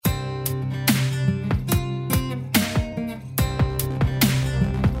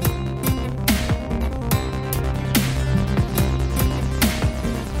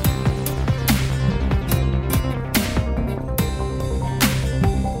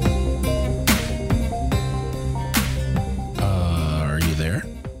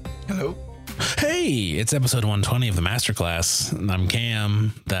it's episode 120 of the Masterclass. And I'm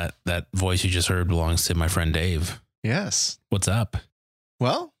Cam. That voice you just heard belongs to my friend Dave. Yes. What's up?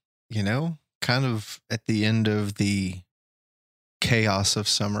 Well, kind of at the end of the chaos of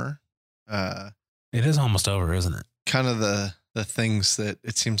summer. It is almost over, isn't it? Kind of the things that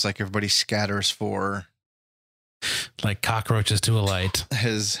it seems like everybody scatters for. Like cockroaches to a light.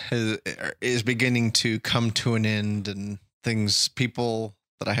 Is beginning to come to an end, and people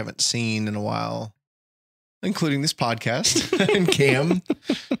that I haven't seen in a while, including this podcast and Cam,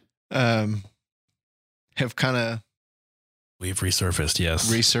 have kind of we've resurfaced.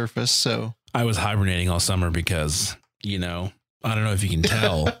 Yes. Resurfaced. So I was hibernating all summer because, I don't know if you can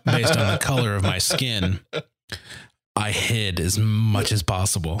tell based on the color of my skin, I hid as much as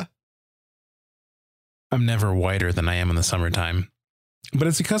possible. I'm never whiter than I am in the summertime, but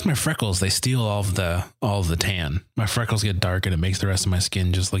it's because my freckles, they steal all of the tan. My freckles get dark and it makes the rest of my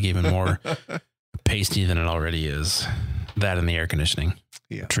skin just look even more pasty than it already is. That and the air conditioning.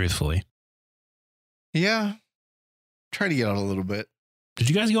 Yeah. Truthfully. Yeah. Try to get out a little bit. Did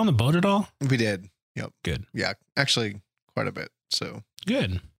you guys go on the boat at all? We did. Yep. Good. Yeah. Actually quite a bit. So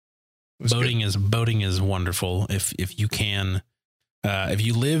good. Boating is wonderful. If you can, if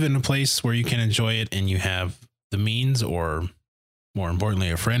you live in a place where you can enjoy it and you have the means, or more importantly,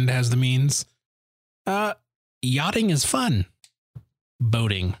 a friend has the means, yachting is fun.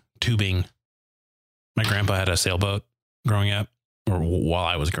 Boating, tubing. My grandpa had a sailboat growing up, or while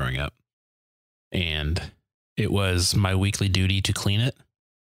I was growing up, and it was my weekly duty to clean it.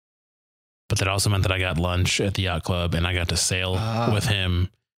 But that also meant that I got lunch at the yacht club and I got to sail with him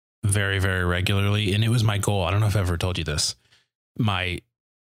very, very regularly. And it was my goal. I don't know if I've ever told you this.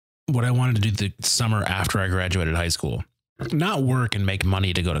 What I wanted to do the summer after I graduated high school, not work and make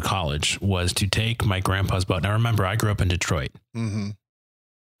money to go to college, was to take my grandpa's boat. Now, remember, I grew up in Detroit,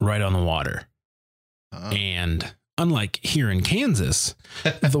 right on the water. And unlike here in Kansas,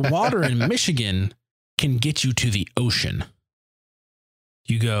 the water in Michigan can get you to the ocean.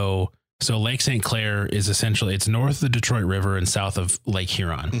 So Lake St. Clair is essentially, it's north of the Detroit River and south of Lake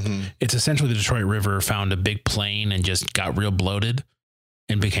Huron. It's essentially the Detroit River found a big plain and just got real bloated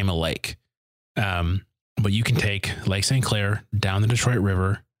and became a lake. But you can take Lake St. Clair down the Detroit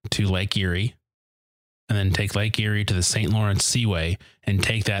River to Lake Erie, and then take Lake Erie to the St. Lawrence Seaway and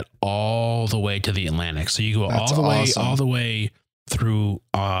take that all the way to the Atlantic. So you go all the way through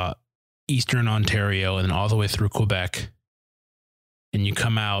eastern Ontario and then all the way through Quebec. And you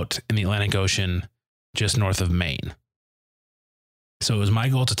come out in the Atlantic Ocean just north of Maine. So it was my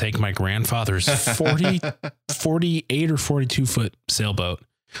goal to take my grandfather's 48 or 42 foot sailboat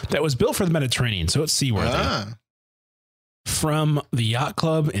that was built for the Mediterranean. So it's seaworthy. From the yacht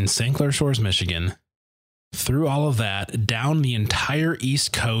club in St. Clair Shores, Michigan, through all of that, down the entire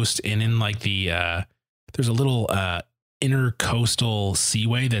East Coast, and in like there's a little intercoastal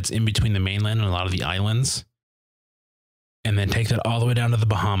seaway that's in between the mainland and a lot of the islands. And then take that all the way down to the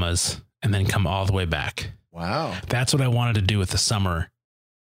Bahamas and then come all the way back. Wow. That's what I wanted to do with the summer,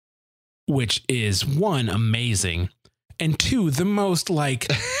 which is one, amazing. And two, the most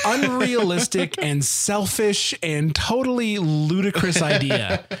like unrealistic and selfish and totally ludicrous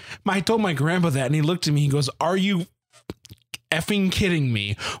idea. I told my grandpa that and he looked at me, he goes, "Are you effing kidding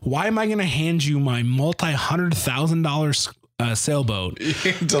me? Why am I going to hand you my multi-$100,000 sailboat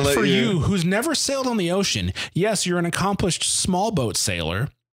for you who's never sailed on the ocean? Yes, you're an accomplished small boat sailor.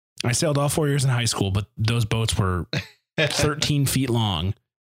 I sailed all 4 years in high school, but those boats were 13 feet long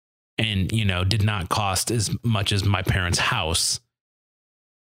and, did not cost as much as my parents' house.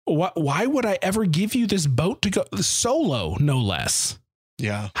 Why would I ever give you this boat to go solo, no less?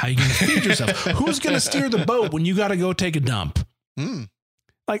 Yeah. How are you going to feed yourself? Who's going to steer the boat when you got to go take a dump?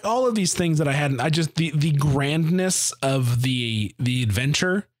 Like all of these things that I hadn't, the grandness of the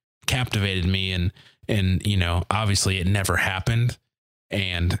adventure captivated me, and obviously it never happened.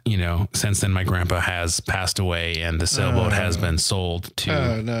 And, since then my grandpa has passed away and the sailboat has been sold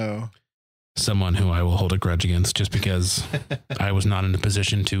to someone who I will hold a grudge against, just because I was not in a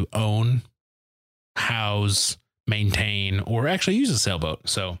position to own, house, maintain, or actually use a sailboat.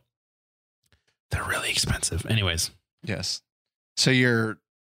 So they're really expensive. Anyways. Yes. So your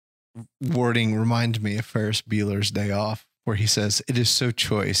wording reminds me of Ferris Bueller's Day Off, where he says, "It is so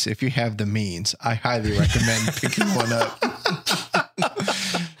choice. If you have the means, I highly recommend picking one up."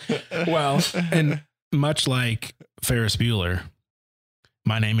 Well, and much like Ferris Bueller,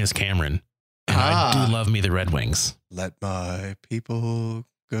 my name is Cameron, and I do love me the Red Wings. Let my people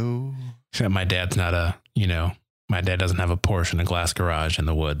go. Except my dad's not my dad doesn't have a Porsche in a glass garage in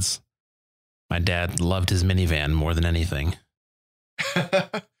the woods. My dad loved his minivan more than anything.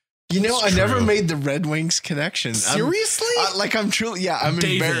 You know, It's I never true. made the Red Wings connection. Seriously? I'm truly, I'm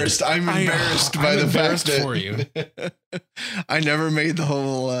David, embarrassed. I'm embarrassed by I'm the embarrassed fact that for you. I never made the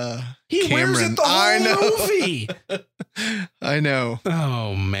whole He Cameron. wears it the I whole know. movie. I know.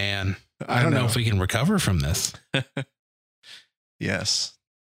 Oh man. I don't know if we can recover from this. Yes.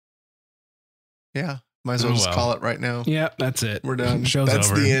 Yeah. Might as well Oh, just well. call it right now. Yeah, that's it. We're done. Show's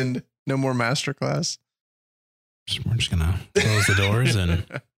That's over. the end. No more masterclass. We're just gonna close the doors and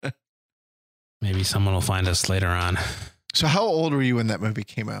maybe someone will find us later on. So how old were you when that movie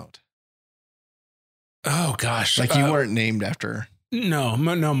came out? Oh gosh. Like you weren't named after No,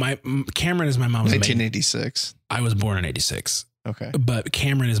 my Cameron is my mom's maiden. 1986. I was born in 86, Okay. but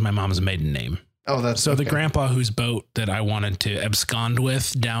Cameron is my mom's maiden name. Oh, that's So the okay. grandpa whose boat that I wanted to abscond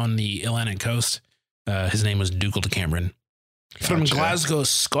with down the Atlantic coast, his name was Dougal Cameron from Gotcha. Glasgow,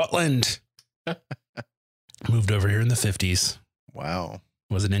 Scotland. Moved over here in the 50s. Wow.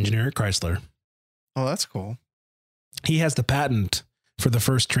 Was an engineer at Chrysler. Oh, that's cool. He has the patent for the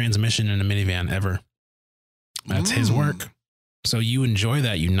first transmission in a minivan ever. That's his work. So you enjoy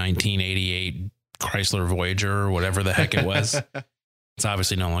that, you 1988 Chrysler Voyager or whatever the heck it was. It's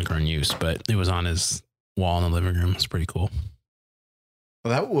obviously no longer in use, but it was on his wall in the living room. It's pretty cool.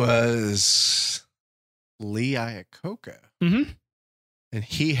 Well, that was Lee Iacocca. Mm-hmm. And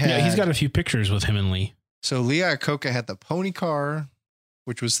he had. Yeah, he's got a few pictures with him and Lee. So Lee Iacocca had the pony car,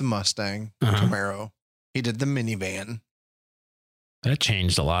 which was the Mustang, Uh-huh. Camaro. He did the minivan. That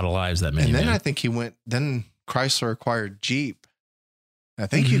changed a lot of lives, that minivan. And then I think then Chrysler acquired Jeep. I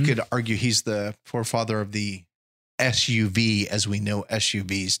think you Mhm. could argue he's the forefather of the SUV as we know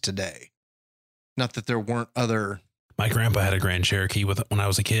SUVs today. Not that there weren't other. My grandpa had a Grand Cherokee when I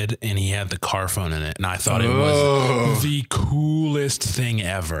was a kid, and he had the car phone in it, and I thought it Oh. was the coolest thing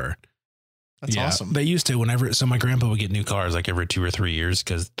ever. That's awesome. They used to so my grandpa would get new cars like every 2 or 3 years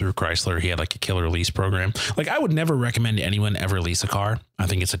because through Chrysler, he had like a killer lease program. Like I would never recommend anyone ever lease a car. I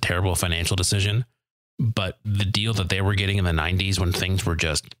think it's a terrible financial decision. But the deal that they were getting in the 90s when things were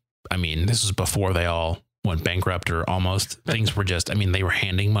just, this was before they all went bankrupt or almost. Things were just, they were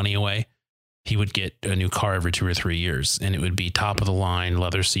handing money away. He would get a new car every 2 or 3 years, and it would be top of the line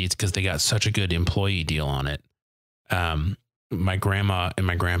leather seats because they got such a good employee deal on it. My grandma and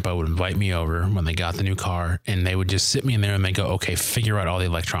my grandpa would invite me over when they got the new car, and they would just sit me in there and they go, okay, figure out all the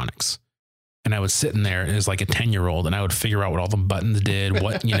electronics. And I would sit in there as like a 10-year-old and I would figure out what all the buttons did,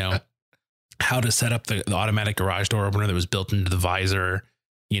 what, how to set up the automatic garage door opener that was built into the visor,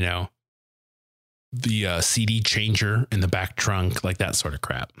 the CD changer in the back trunk, like that sort of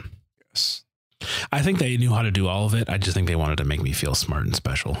crap. Yes. I think they knew how to do all of it. I just think they wanted to make me feel smart and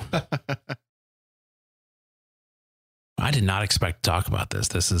special. I did not expect to talk about this.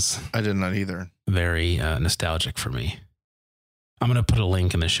 This is I did not either. very nostalgic for me. I'm going to put a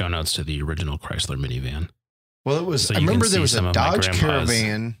link in the show notes to the original Chrysler minivan. Well, it was. So I you can remember there see was some a of my Dodge grandpa's-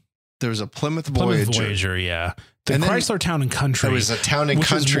 Caravan. There was a Plymouth Voyager. Plymouth Voyager, yeah. The And then Chrysler Town and Country. There was a Town and which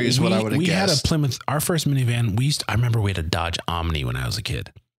Country is what I would have We had guessed. a Plymouth, our first minivan. I remember we had a Dodge Omni when I was a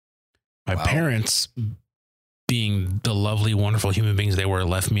kid. My Wow. parents, being the lovely, wonderful human beings they were,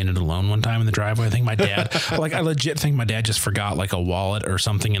 left me in it alone one time in the driveway. I think my dad, I legit think my dad just forgot like a wallet or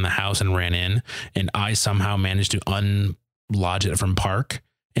something in the house and ran in. And I somehow managed to unlodge it from park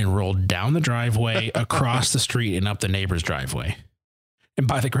and rolled down the driveway, across the street, and up the neighbor's driveway. And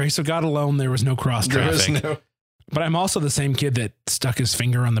by the grace of God alone, there was no cross There traffic. was no. But I'm also the same kid that stuck his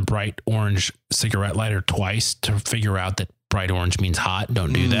finger on the bright orange cigarette lighter twice to figure out that bright orange means hot.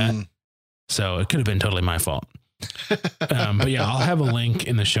 Don't do that. So it could have been totally my fault. But yeah, I'll have a link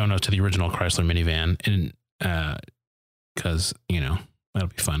in the show notes to the original Chrysler minivan, and because that'll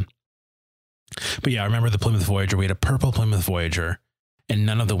be fun. But yeah, I remember the Plymouth Voyager. We had a purple Plymouth Voyager, and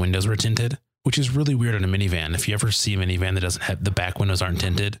none of the windows were tinted, which is really weird in a minivan. If you ever see a minivan that doesn't have the back windows aren't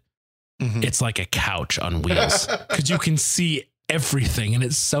tinted, Mhm. it's like a couch on wheels because you can see everything, and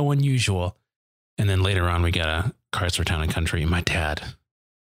it's so unusual. And then later on, we got a Chrysler Town and Country. And my dad,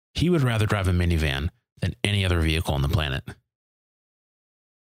 he would rather drive a minivan than any other vehicle on the planet,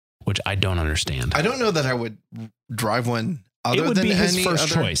 which I don't understand. I don't know that I would drive one other It would than be his any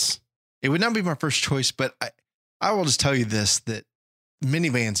first other. choice. It would not be my first choice, but I will just tell you this, that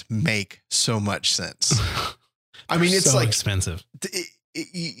minivans make so much sense. I mean, it's so like expensive.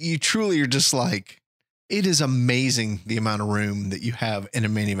 you truly are just like, it is amazing the amount of room that you have in a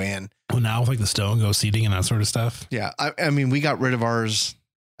minivan. Well, now with like the stow and go seating and that sort of stuff. Yeah. I mean, we got rid of ours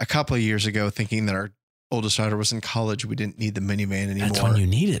a couple of years ago thinking that our oldest daughter was in college. We didn't need the minivan anymore. That's when you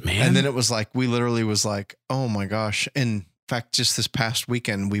need it, man. And then it was like, we literally was like, oh my gosh. In fact, just this past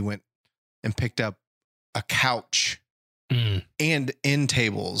weekend, we went and picked up a couch and end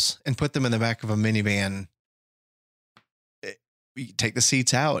tables and put them in the back of a minivan. You take the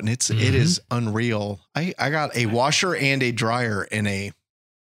seats out and it is unreal. I got a washer and a dryer in a.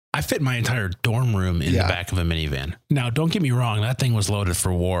 I fit my entire dorm room in the back of a minivan. Now, don't get me wrong. That thing was loaded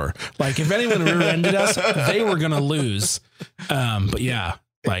for war. Like if anyone rear-ended us, they were going to lose. But yeah,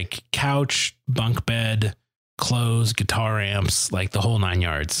 like couch, bunk bed, clothes, guitar amps, like the whole 9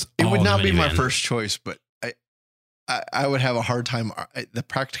 yards. It would not be my first choice, but I would have a hard time. The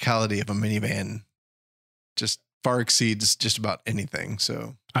practicality of a minivan just far exceeds just about anything.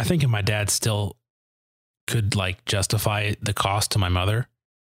 So I think if my dad still could like justify the cost to my mother,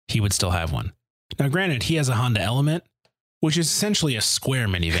 he would still have one. Now, granted, he has a Honda Element, which is essentially a square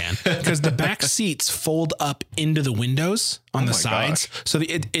minivan because the back seats fold up into the windows on the sides. Gosh. So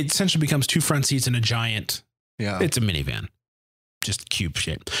it essentially becomes 2 front seats and a giant. Yeah, it's a minivan, just cube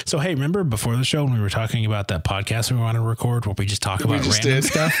shape. So, hey, remember before the show when we were talking about that podcast we want to record where we just talk about random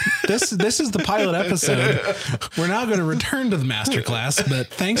stuff? This is the pilot episode. We're now going to return to the masterclass, but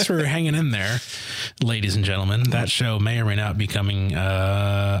thanks for hanging in there, ladies and gentlemen. That show may or may not be coming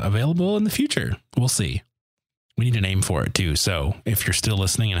available in the future. We'll see. We need a name for it too. So if you're still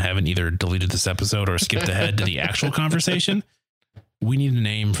listening and haven't either deleted this episode or skipped ahead to the actual conversation, we need a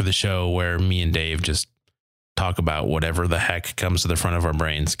name for the show where me and Dave just talk about whatever the heck comes to the front of our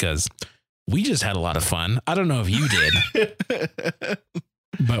brains, because we just had a lot of fun. I don't know if you did,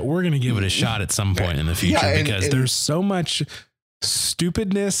 but we're going to give it a shot at some point in the future because there's so much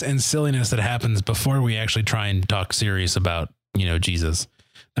stupidness and silliness that happens before we actually try and talk serious about, Jesus,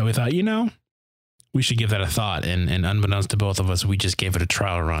 that we thought, we should give that a thought. And unbeknownst to both of us, we just gave it a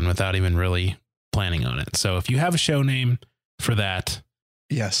trial run without even really planning on it. So if you have a show name for that,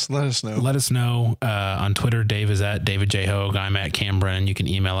 yes, let us know. Let us know on Twitter. Dave is at David J. Hogue. I'm at Cam Brennan. You can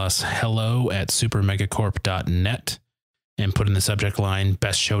email us hello@supermegacorp.net and put in the subject line,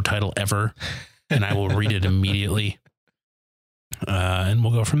 best show title ever. And I will read it immediately. And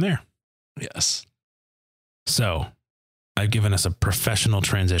we'll go from there. Yes. So I've given us a professional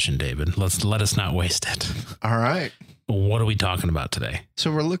transition, David. Let us not waste it. All right. What are we talking about today? So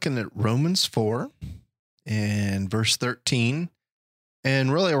we're looking at Romans 4 and verse 13.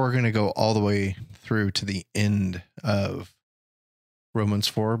 And really, we're going to go all the way through to the end of Romans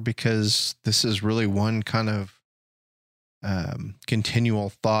 4, because this is really one kind of continual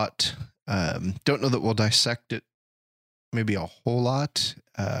thought. Don't know that we'll dissect it maybe a whole lot,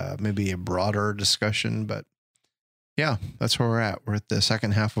 maybe a broader discussion, but yeah, that's where we're at. We're at the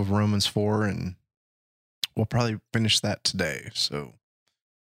second half of Romans 4, and we'll probably finish that today. So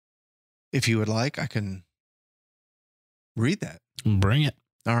if you would like, I can read that. Bring it.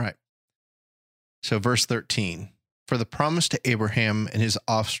 All right. So verse 13, for the promise to Abraham and his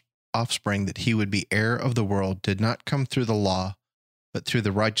offspring that he would be heir of the world did not come through the law, but through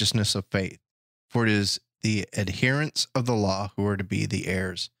the righteousness of faith. For it is the adherents of the law who are to be the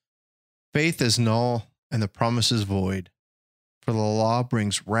heirs. Faith is null and the promise is void, for the law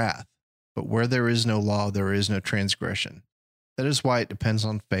brings wrath, but where there is no law, there is no transgression. That is why it depends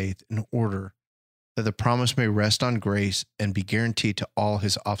on faith in order that the promise may rest on grace and be guaranteed to all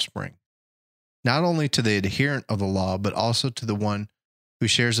his offspring, not only to the adherent of the law, but also to the one who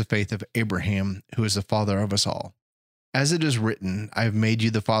shares the faith of Abraham, who is the father of us all. As it is written, I have made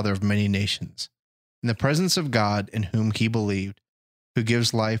you the father of many nations, in the presence of God in whom he believed, who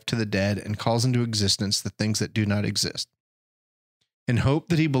gives life to the dead and calls into existence the things that do not exist. In hope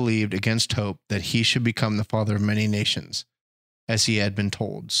that he believed against hope that he should become the father of many nations, as he had been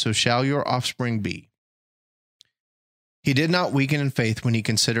told, so shall your offspring be. He did not weaken in faith when he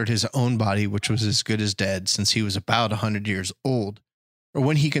considered his own body, which was as good as dead, since he was about 100 years old, or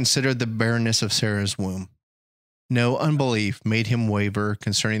when he considered the barrenness of Sarah's womb. No unbelief made him waver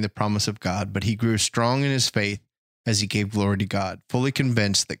concerning the promise of God, but he grew strong in his faith as he gave glory to God, fully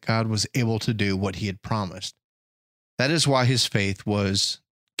convinced that God was able to do what he had promised. That is why his faith was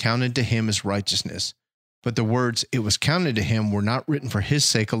counted to him as righteousness. But the words, it was counted to him, were not written for his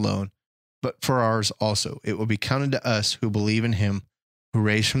sake alone, but for ours also. It will be counted to us who believe in him, who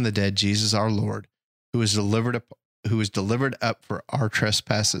raised from the dead Jesus our Lord, who was delivered up for our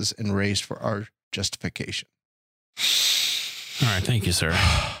trespasses and raised for our justification. All right, thank you, sir.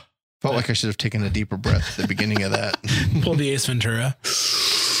 Felt like I should have taken a deeper breath at the beginning of that. Pull the Ace Ventura.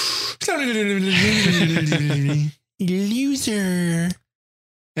 Loser.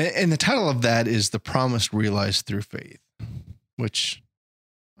 And the title of that is The Promise Realized Through Faith, which,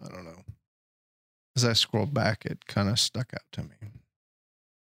 I don't know. As I scrolled back, it kind of stuck out to me.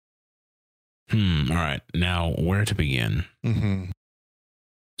 All right. Now, where to begin? Mm-hmm.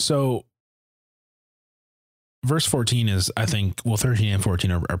 So, verse 14 is, I think, 13 and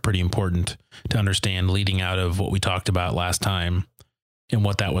 14 are pretty important to understand, leading out of what we talked about last time and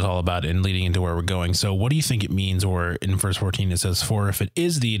what that was all about and leading into where we're going. So what do you think it means? Or in verse 14, it says, for if it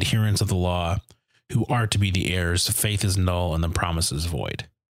is the adherents of the law who are to be the heirs, faith is null and the promise is void.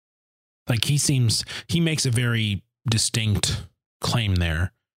 Like he makes a very distinct claim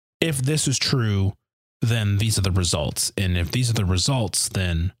there. If this is true, then these are the results. And if these are the results,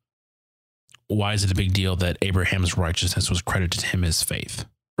 then why is it a big deal that Abraham's righteousness was credited to him as faith,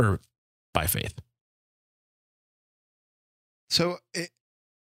 or by faith? So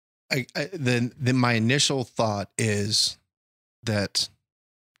then my initial thought is that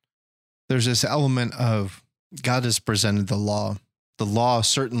there's this element of God has presented the law. The law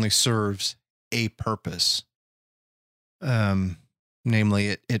certainly serves a purpose.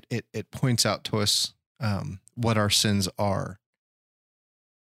 Namely, it points out to us what our sins are.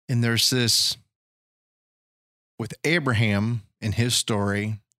 And there's this, with Abraham in his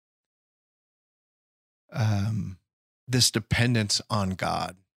story, this dependence on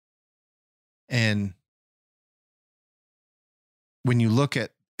God. And when you look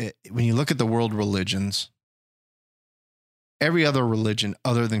at the world religions, every other religion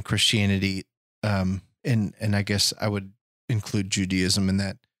other than Christianity, and I guess I would include Judaism in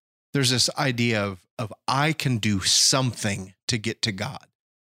that, there's this idea of I can do something to get to God.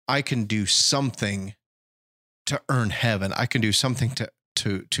 I can do something to earn heaven. I can do something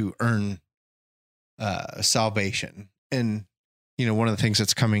to earn salvation. And one of the things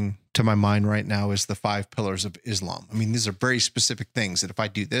that's coming to my mind right now is the 5 pillars of Islam. I mean, these are very specific things that if I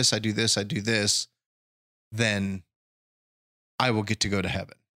do this, I do this, I do this, then I will get to go to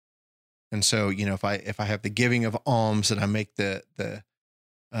heaven. And so, if I have the giving of alms and I make the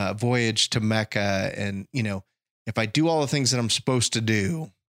voyage to Mecca, and if I do all the things that I'm supposed to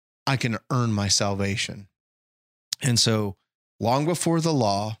do, I can earn my salvation. And so, long before the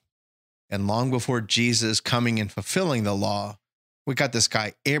law, and long before Jesus coming and fulfilling the law, we got this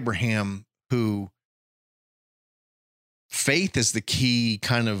guy Abraham, who faith is the key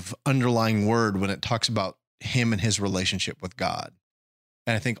kind of underlying word when it talks about him and his relationship with God.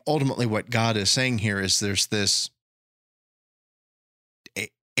 And I think ultimately what God is saying here is there's this,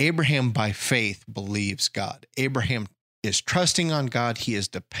 Abraham by faith believes God. Abraham is trusting on God. He is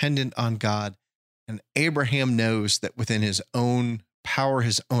dependent on God. And Abraham knows that within his own power,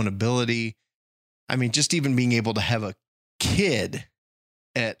 his own ability, I mean, just even being able to have a kid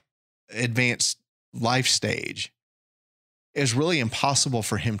at advanced life stage is really impossible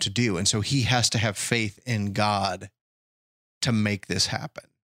for him to do. And so he has to have faith in God to make this happen.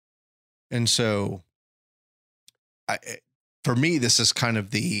 And so for me, this is kind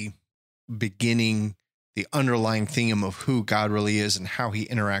of the beginning, the underlying theme of who God really is and how he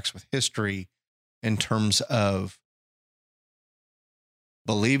interacts with history in terms of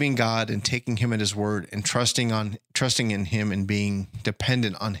believing God and taking him at his word and trusting in him and being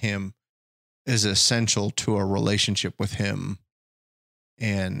dependent on him is essential to a relationship with him.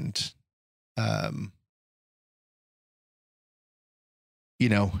 And,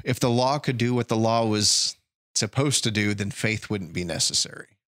 if the law could do what the law was supposed to do, then faith wouldn't be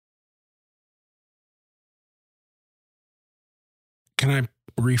necessary. Can I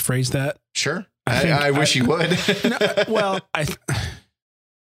rephrase that? Sure. I wish you would.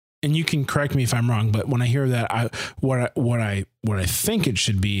 And you can correct me if I'm wrong, but when I hear that, what I think it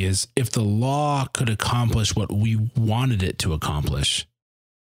should be is if the law could accomplish what we wanted it to accomplish.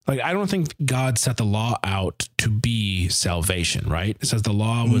 Like, I don't think God set the law out to be salvation, right? It says the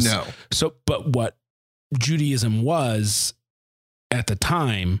law was no. So, but what Judaism was at the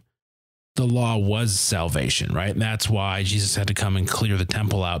time, the law was salvation, right? And that's why Jesus had to come and clear the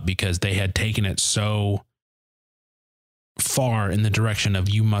temple out, because they had taken it so far in the direction of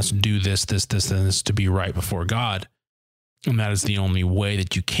you must do this, and this to be right before God. And that is the only way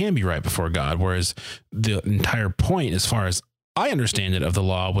that you can be right before God. Whereas the entire point, as far as I understand it, of the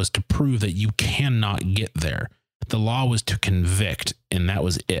law was to prove that you cannot get there. The law was to convict, and that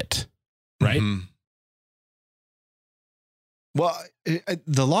was it. Right? Mm-hmm. Well,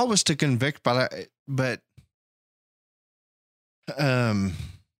 the law was to convict, but I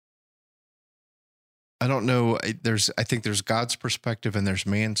don't know. I think there's God's perspective and there's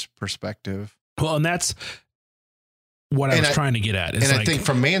man's perspective. Well, and that's what I was trying to get at. And I think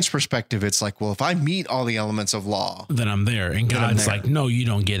from man's perspective, it's like, well, if I meet all the elements of law, then I'm there. And God's like, no, you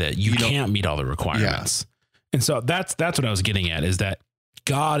don't get it. You can't meet all the requirements. Yeah. And so that's what I was getting at, is that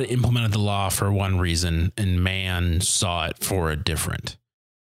God implemented the law for one reason and man saw it for a different.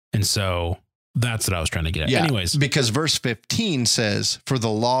 And so that's what I was trying to get at. Yeah, anyways, because verse 15 says, for the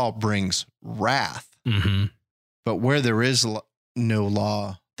law brings wrath. Mm-hmm. But where there is no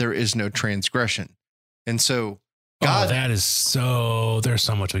law, there is no transgression. And so God, there's so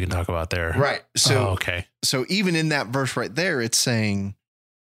much we can talk about there. Right. So, okay. So even in that verse right there, it's saying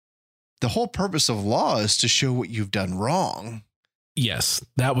the whole purpose of law is to show what you've done wrong. Yes,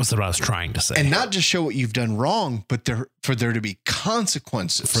 that was what I was trying to say. And not just show what you've done wrong, but for there to be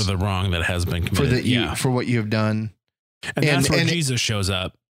consequences for the wrong that has been committed. For what you have done. And that's where Jesus shows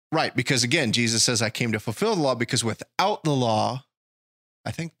up. Right. Because again, Jesus says, I came to fulfill the law, because without the law,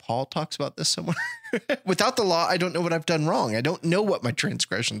 I think Paul talks about this somewhere. Without the law, I don't know what I've done wrong. I don't know what my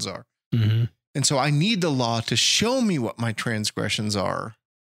transgressions are. Mm-hmm. And so I need the law to show me what my transgressions are.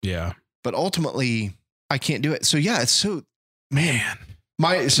 Yeah. But ultimately, I can't do it. So yeah, it's so, man.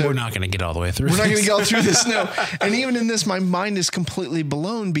 We're not going to get all the way through. We're not going to get all through this. No. And even in this, my mind is completely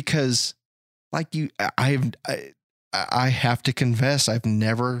blown because I have to confess, I've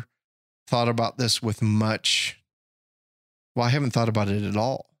never thought about this with much. Well, I haven't thought about it at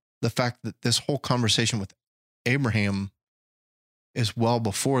all. The fact that this whole conversation with Abraham is well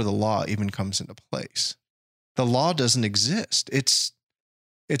before the law even comes into place. The law doesn't exist. It's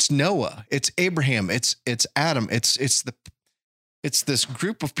Noah, it's Abraham, it's Adam, it's this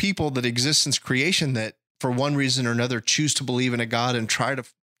group of people that exist since creation that for one reason or another choose to believe in a God and try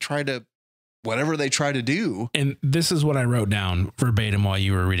to whatever they try to do. And this is what I wrote down verbatim while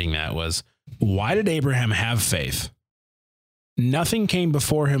you were reading that was, why did Abraham have faith? Nothing came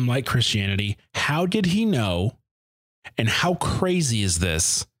before him like Christianity. How did he know? And how crazy is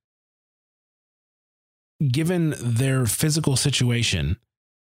this? Given their physical situation,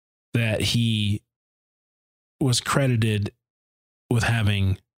 that he was credited with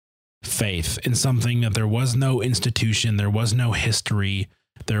having faith in something that there was no institution, there was no history,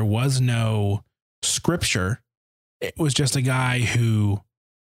 there was no scripture. It was just a guy who,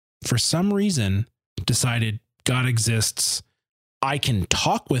 for some reason, decided God exists. I can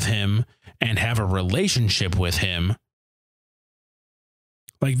talk with him and have a relationship with him.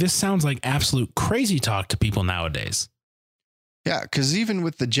 Like, this sounds like absolute crazy talk to people nowadays. Yeah, because even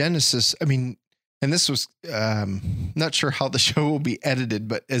with the Genesis, I mean, and this was not sure how the show will be edited,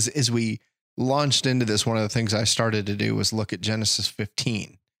 but as we launched into this, one of the things I started to do was look at Genesis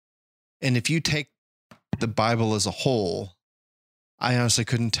 15. And if you take the Bible as a whole, I honestly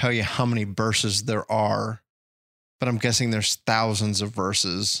couldn't tell you how many verses there are, but I'm guessing there's thousands of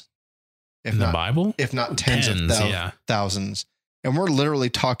verses. In the Bible? If not tens of thousands. And we're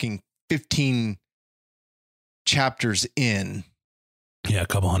literally talking 15 chapters in. Yeah, a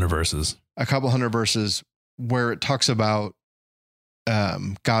couple hundred verses. Where it talks about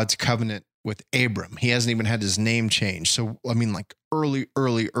God's covenant with Abram. He hasn't even had his name changed. So, I mean, like early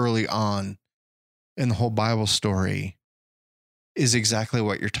on in the whole Bible story is exactly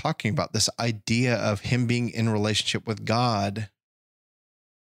what you're talking about. This idea of him being in relationship with God.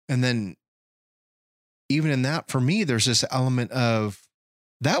 And then even in that, for me, there's this element of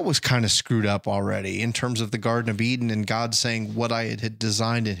that was kind of screwed up already in terms of the Garden of Eden and God saying what I had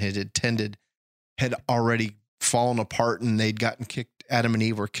designed and had intended had already fallen apart and they'd gotten kicked. Adam and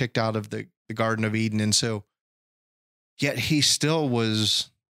Eve were kicked out of the Garden of Eden. And so yet he still was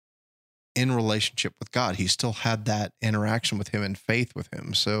in relationship with God. He still had that interaction with him and faith with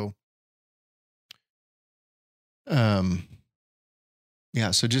him. So, yeah.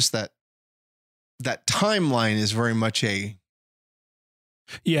 So just that timeline is very much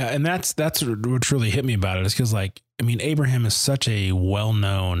yeah. And that's what really hit me about it is because, like, I mean, Abraham is such a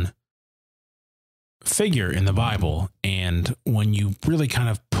well-known figure in the Bible. And when you really kind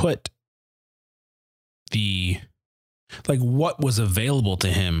of put what was available to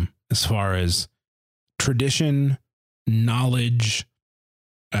him as far as tradition, knowledge,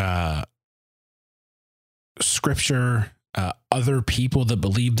 scripture, other people that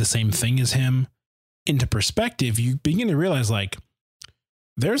believed the same thing as him into perspective, you begin to realize, like,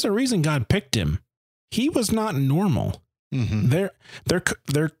 there's a reason God picked him. He was not normal. Mm-hmm.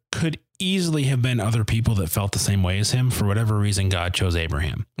 There could easily have been other people that felt the same way as him. For whatever reason, God chose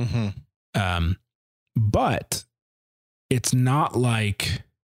Abraham. Mm-hmm. But it's not like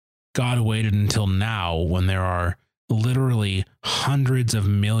God waited until now when there are literally hundreds of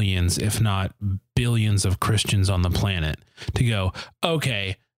millions, if not billions of Christians on the planet to go,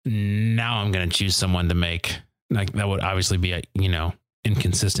 okay, now I'm going to choose someone to make, like, that would obviously be,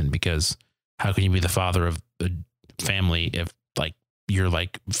 inconsistent, because how can you be the father of a family if, like, you're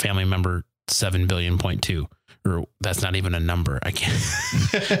like family member 7 billion.2, or that's not even a number. I can't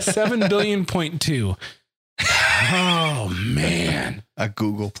 7 billion.2. Oh man. A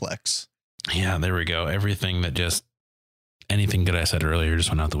Googleplex. Yeah, there we go. Everything that anything that I said earlier just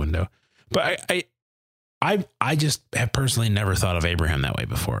went out the window. But I just have personally never thought of Abraham that way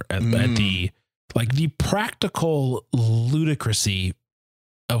before. At the practical ludicrousy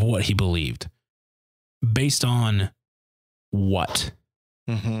of what he believed, based on what,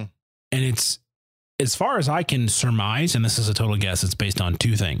 and it's, as far as I can surmise, and this is a total guess, it's based on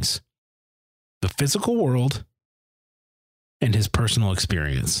two things: the physical world and his personal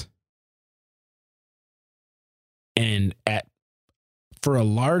experience. And for a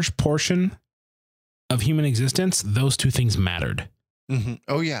large portion of human existence, those two things mattered.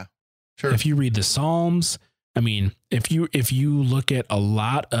 Oh yeah, sure. If you read the Psalms, I mean, if you look at a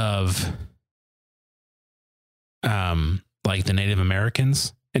lot of like the Native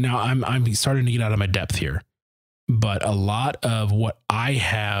Americans, and now I'm starting to get out of my depth here, but a lot of what I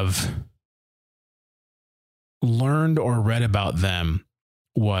have learned or read about them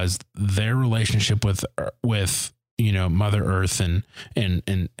was their relationship with Mother Earth and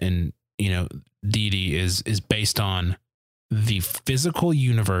deity is based on the physical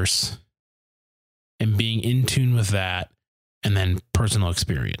universe and being in tune with that, and then personal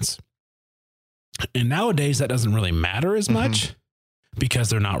experience. And nowadays that doesn't really matter as much, because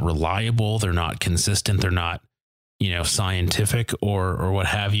they're not reliable, they're not consistent, they're not, scientific or what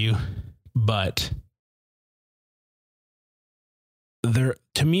have you. But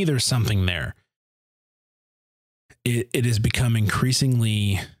to me, there's something there. It has become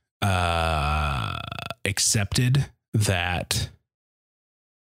increasingly accepted that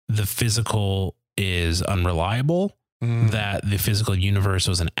the physical is unreliable, that the physical universe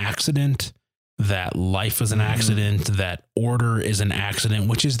was an accident, that life was an accident, that order is an accident,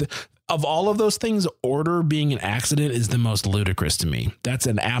 which is of all of those things, order being an accident is the most ludicrous to me. That's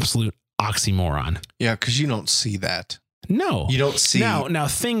an absolute oxymoron. Yeah, because you don't see that. No, you don't see. Now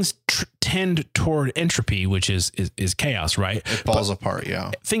things tend toward entropy, which is chaos, right? It falls apart.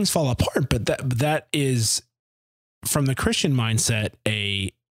 Yeah, things fall apart, but that is, from the Christian mindset,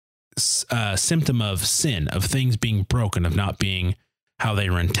 a symptom of sin, of things being broken, of not being how they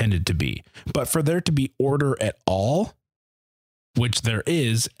were intended to be. But for there to be order at all, which there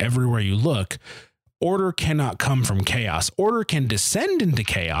is everywhere you look, order cannot come from chaos. Order can descend into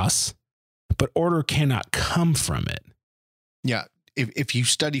chaos, but order cannot come from it. Yeah. If you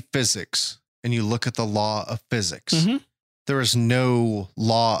study physics and you look at the law of physics, there is no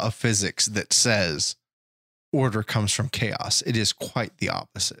law of physics that says order comes from chaos. It is quite the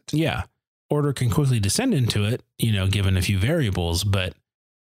opposite. Yeah. Order can quickly descend into it, given a few variables, but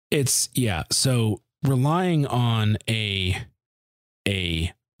it's, yeah. So relying on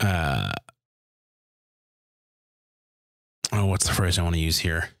what's the phrase I want to use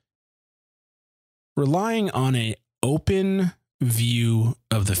here? Relying on an open view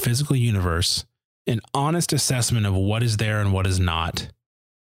of the physical universe, an honest assessment of what is there and what is not,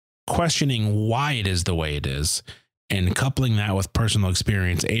 questioning why it is the way it is, and coupling that with personal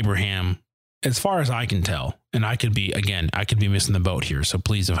experience. Abraham, as far as I can tell, and I could be missing the boat here. So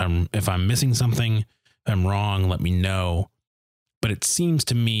please, if I'm missing something, if I'm wrong, let me know. But it seems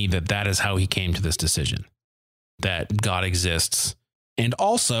to me that is how he came to this decision, that God exists, and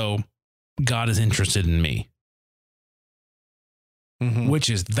also God is interested in me,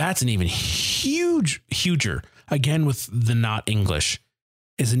 that's an even huger, again, with the not English,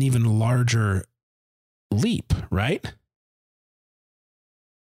 is an even larger leap, right?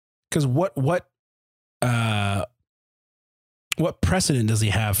 Because what precedent does he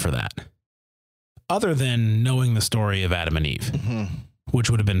have for that, other than knowing the story of Adam and Eve, which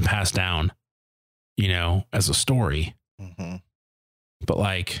would have been passed down, as a story. But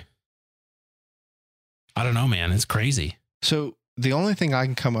I don't know, man, it's crazy. So the only thing I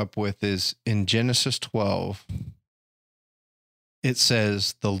can come up with is in Genesis 12, it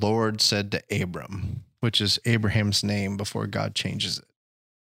says, the Lord said to Abram, which is Abraham's name before God changes it.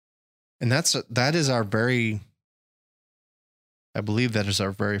 And that is our very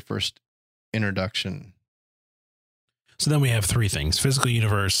first introduction. So then we have three things: physical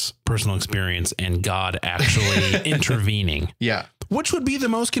universe, personal experience, and God actually intervening. Yeah. Which would be the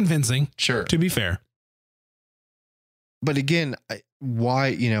most convincing. Sure. To be fair. But again,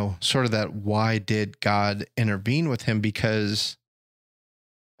 why, why did God intervene with him? Because,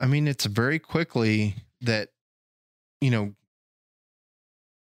 it's very quickly that,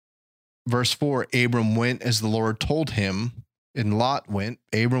 verse 4, Abram went as the Lord told him, and Lot went.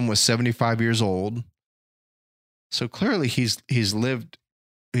 Abram was 75 years old. So clearly he's lived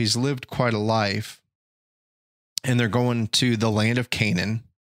quite a life, and they're going to the land of Canaan.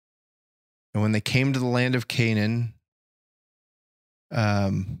 And when they came to the land of Canaan,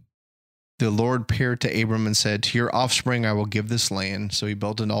 the Lord appeared to Abram and said, to your offspring, I will give this land. So he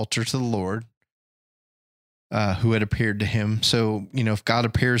built an altar to the Lord. who had appeared to him. So, if God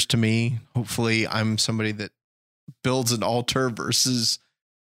appears to me, hopefully I'm somebody that builds an altar versus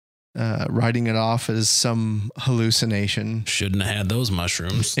writing it off as some hallucination. Shouldn't have had those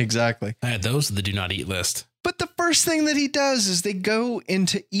mushrooms. Exactly. I had those to the do not eat list. But the first thing that he does is they go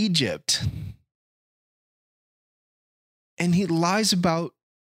into Egypt. And he lies about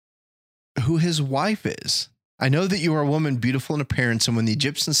who his wife is. I know that you are a woman beautiful in appearance, and when the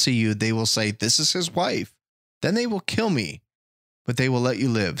Egyptians see you, they will say, this is his wife. Then they will kill me, but they will let you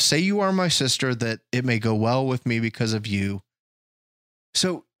live. Say you are my sister, that it may go well with me because of you.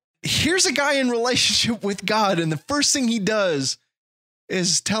 So here's a guy in relationship with God, and the first thing he does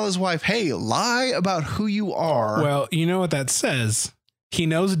is tell his wife, hey, lie about who you are. Well, you know what that says? He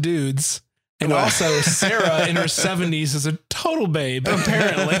knows dudes. And also, Sarah in her 70s is a total babe,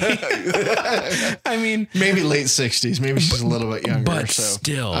 apparently. I mean, maybe late 60s. Maybe she's a little bit younger. But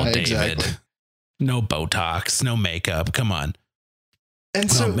still, David, exactly. No Botox, no makeup. Come on.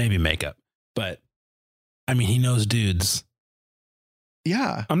 And so maybe makeup, but I mean, he knows dudes.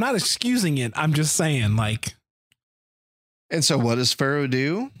 Yeah. I'm not excusing it. I'm just saying, like. And so what does Pharaoh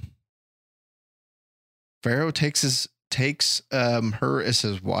do? Pharaoh takes her as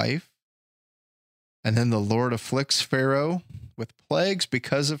his wife. And then the Lord afflicts Pharaoh with plagues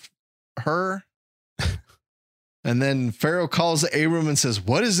because of her. And then Pharaoh calls Abram and says,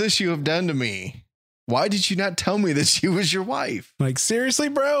 what is this you have done to me? Why did you not tell me that she was your wife? Like, seriously,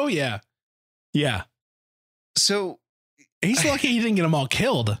 bro? Yeah. Yeah. So he's lucky he didn't get them all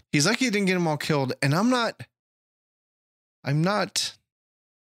killed. He's lucky he didn't get them all killed. And I'm not,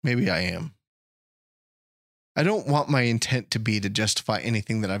 maybe I am. I don't want my intent to be to justify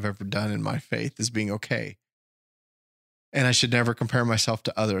anything that I've ever done in my faith as being okay. And I should never compare myself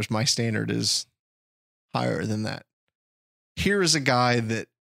to others. My standard is higher than that. Here is a guy that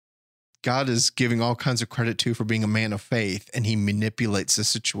God is giving all kinds of credit to for being a man of faith, and he manipulates the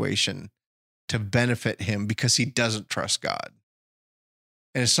situation to benefit him because he doesn't trust God.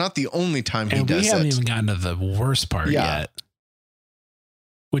 And it's not the only time he does it. And we haven't even gotten to the worst part yet,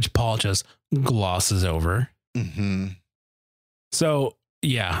 which Paul just glosses over. Mm-hmm. So,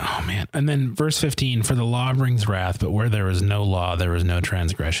 yeah. Oh, man. And then verse 15, for the law brings wrath, but where there is no law, there is no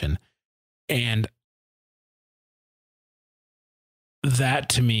transgression. And that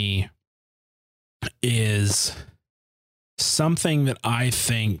to me is something that I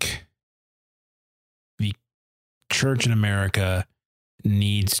think the church in America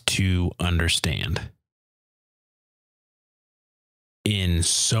needs to understand in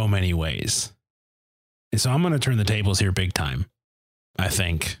so many ways. And so I'm going to turn the tables here big time, I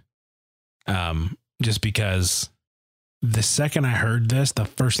think, just because the second I heard this, the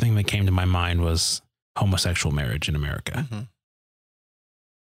first thing that came to my mind was homosexual marriage in America. Mm-hmm.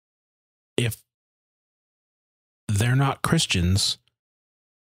 If they're not Christians,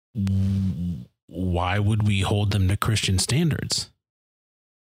 why would we hold them to Christian standards?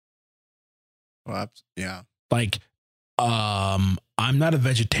 Well, yeah. Like, I'm not a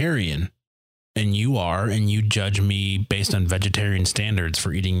vegetarian and you are, and you judge me based on vegetarian standards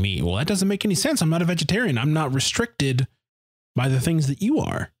for eating meat. Well, that doesn't make any sense. I'm not a vegetarian. I'm not restricted by the things that you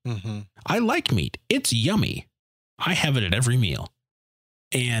are. Mm-hmm. I like meat. It's yummy. I have it at every meal.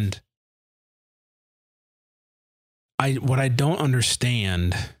 And what I don't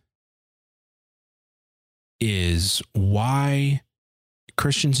understand is why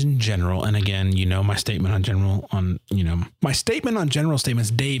Christians in general, and again, my statement on general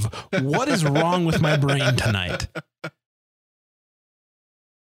statements, Dave, what is wrong with my brain tonight?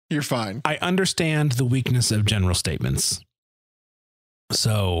 You're fine. I understand the weakness of general statements.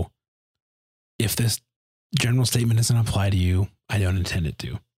 So if this general statement doesn't apply to you, I don't intend it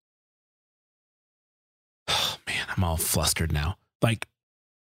to. Oh man, I'm all flustered now. Like,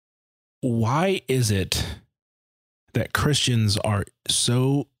 why is it that Christians are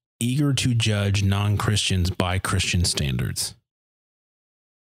so eager to judge non-Christians by Christian standards?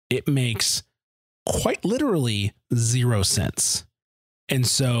 It makes quite literally zero sense. And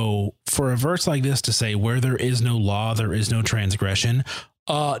so for a verse like this to say, where there is no law, there is no transgression,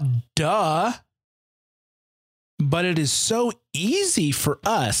 duh. But it is so easy for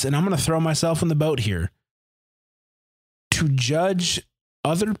us, and I'm going to throw myself in the boat here, to judge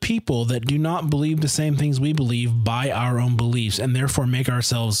other people that do not believe the same things we believe by our own beliefs, and therefore make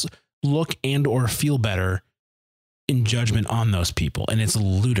ourselves look and or feel better in judgment on those people. And it's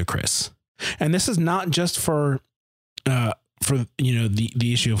ludicrous. And this is not just for the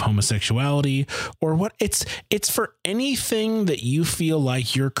issue of homosexuality or what it's for anything that you feel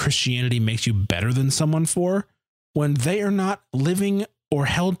like your Christianity makes you better than someone for, when they are not living or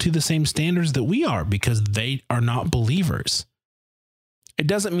held to the same standards that we are because they are not believers. It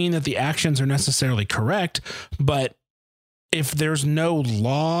doesn't mean that the actions are necessarily correct, but if there's no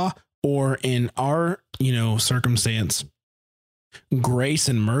law or in our, circumstance, grace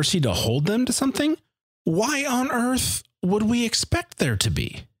and mercy to hold them to something, why on earth would we expect there to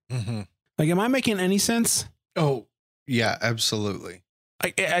be? Mm-hmm. Like, am I making any sense? Oh, yeah, absolutely.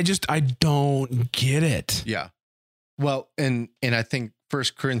 I don't get it. Yeah. Well, and I think 1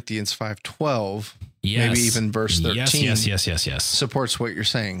 Corinthians 5:12, Yes. maybe even verse 13, Yes. supports what you're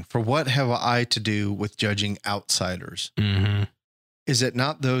saying. For what have I to do with judging outsiders? Mm-hmm. Is it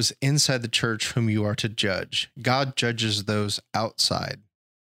not those inside the church whom you are to judge? God judges those outside.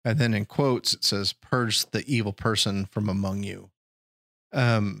 And then in quotes, it says, purge the evil person from among you.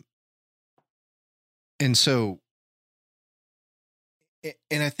 And so,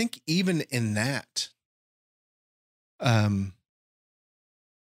 and I think even in that,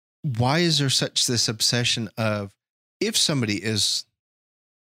 why is there such this obsession of, if somebody is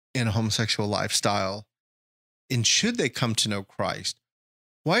in a homosexual lifestyle and should they come to know Christ,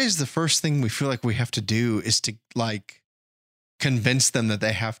 why is the first thing we feel like we have to do is to convince them that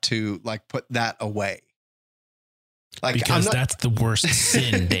they have to put that away? Because that's the worst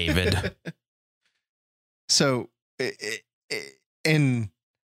sin, David. So, and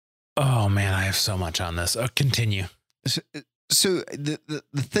oh man, I have so much on this. Continue. So the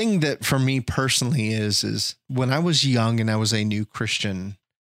thing that for me personally is when I was young and I was a new Christian,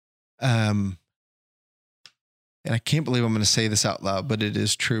 and I can't believe I'm going to say this out loud, but it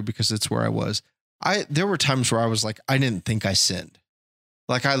is true because it's where I was. There were times where I was like, I didn't think I sinned.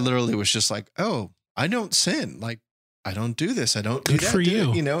 Like I literally was just like, oh, I don't sin. Like I don't do this. I don't do that. Good for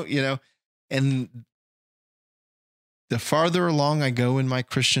you. And the farther along I go in my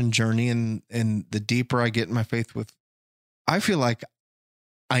Christian journey and the deeper I get in my faith I feel like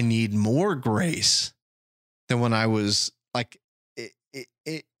I need more grace than when I was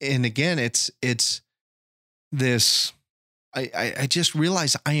and again, it's this, I just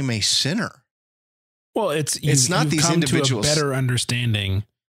realize I am a sinner. Well, it's not these come individuals to a better understanding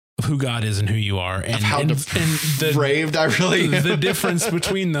of who God is and who you are, and how depraved I really am. The difference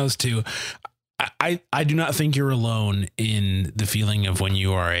between those two. I do not think you're alone in the feeling of when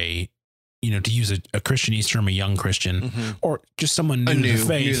you are to use a Christianese term, a young Christian, mm-hmm. or just someone new to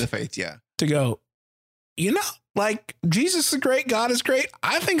the faith, yeah, to go, Jesus is great, God is great.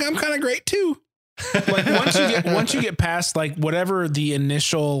 I think I'm kind of great too. Once you get past whatever the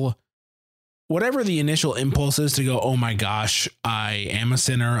initial impulse is to go, oh my gosh, I am a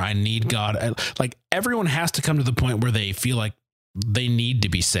sinner, I need God. Everyone has to come to the point where they feel like they need to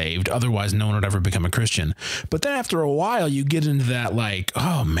be saved. Otherwise, no one would ever become a Christian. But then after a while, you get into that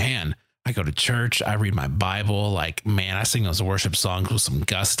oh man, I go to church, I read my Bible, I sing those worship songs with some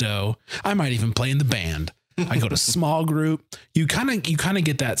gusto. I might even play in the band. I go to small group. You kind of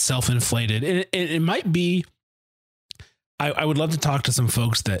get that self-inflated. And it might be, I would love to talk to some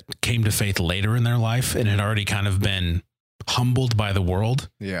folks that came to faith later in their life and had already kind of been humbled by the world.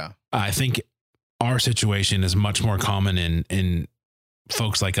 Yeah. I think our situation is much more common in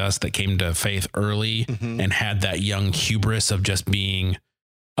folks like us that came to faith early mm-hmm. and had that young hubris of just being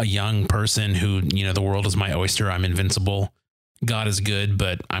a young person who, the world is my oyster. I'm invincible. God is good,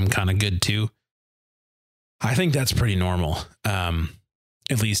 but I'm kind of good too. I think that's pretty normal.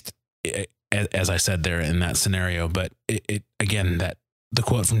 At least as I said there in that scenario, but it again, that the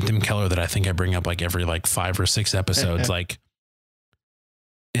quote from Tim Keller that I think I bring up every 5 or 6 episodes,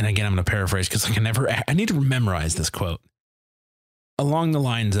 and again, I'm going to paraphrase because I need to memorize this quote along the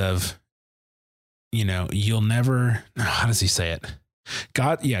lines of, you'll never, how does he say it?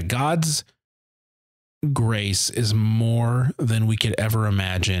 God's grace is more than we could ever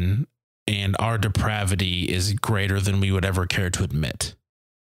imagine, and our depravity is greater than we would ever care to admit.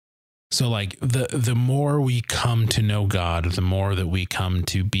 So the more we come to know God, the more that we come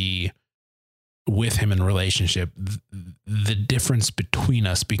to be with him in relationship, the difference between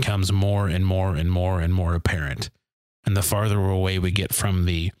us becomes more and more and more and more apparent. And the farther away we get from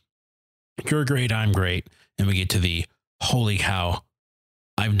the, you're great, I'm great, and we get to the, holy cow,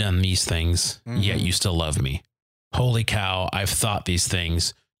 I've done these things, mm-hmm. yet you still love me. Holy cow, I've thought these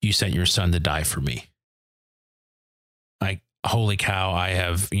things, you sent your son to die for me. Holy cow, I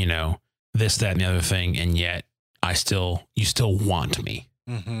have, this, that, and the other thing, and yet you still want me.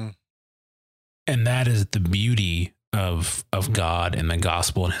 Mm-hmm. And that is the beauty of God and the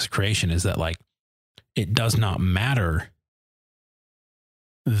gospel and his creation, is that it does not matter.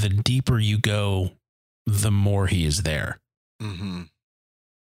 The deeper you go, the more he is there. Mm-hmm.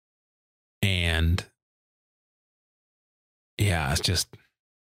 And Yeah, it's just,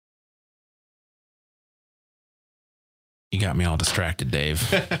 you got me all distracted,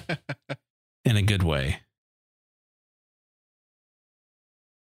 Dave, in a good way.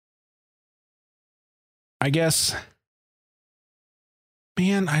 I guess,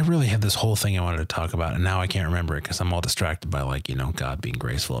 man, I really had this whole thing I wanted to talk about, and now I can't remember it because I'm all distracted by, like, you know, God being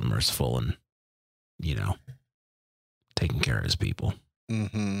graceful and merciful and, you know, taking care of his people.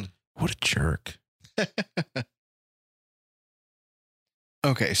 Mm-hmm. What a jerk.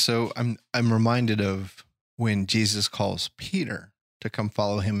 Okay, so I'm reminded of when Jesus calls Peter to come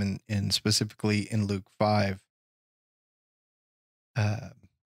follow him in specifically in Luke 5.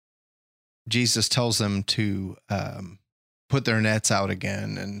 Jesus tells them to put their nets out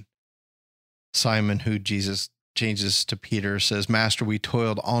again, and Simon, who Jesus changes to Peter, says, "Master, we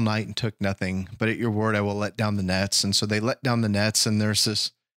toiled all night and took nothing, but at your word I will let down the nets." And so they let down the nets, and there's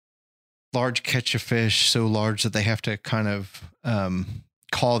this large catch of fish, so large that they have to kind of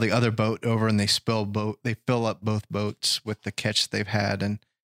call the other boat over, and they fill up both boats with the catch they've had. And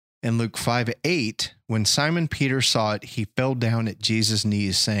in Luke 5:8, when Simon Peter saw it, he fell down at Jesus'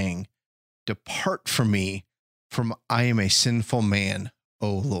 knees, saying, "Depart from me, for I am a sinful man,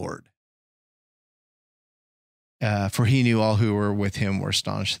 O Lord." For he knew all who were with him were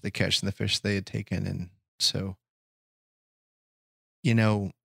astonished at the catch and the fish they had taken. And so, you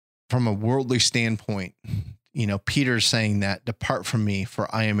know, from a worldly standpoint, you know, Peter's saying that, "Depart from me,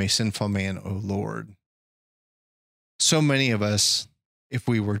 for I am a sinful man, O Lord." So many of us, if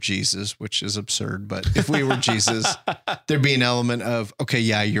we were Jesus, which is absurd, but if we were Jesus, there'd be an element of, okay,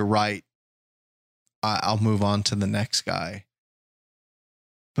 yeah, you're right. I'll move on to the next guy.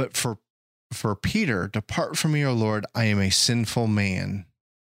 But for Peter, "Depart from me, O Lord, I am a sinful man."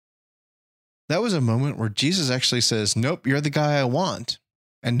 That was a moment where Jesus actually says, "Nope, you're the guy I want.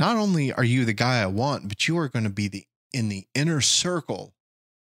 And not only are you the guy I want, but you are going to be in the inner circle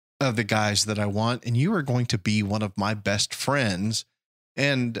of the guys that I want. And you are going to be one of my best friends.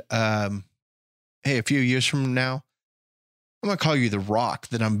 And, hey, a few years from now, I'm going to call you the rock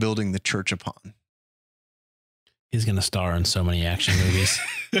that I'm building the church upon." He's going to star in so many action movies.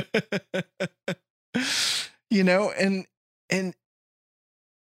 You know, and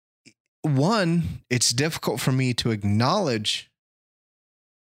one, it's difficult for me to acknowledge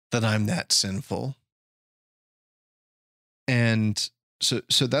that I'm that sinful. And so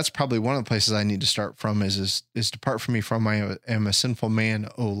that's probably one of the places I need to start from is "Depart from me, for I am a sinful man,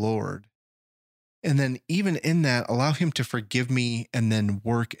 O Lord." And then even in that, allow him to forgive me and then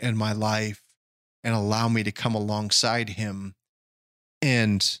work in my life and allow me to come alongside him.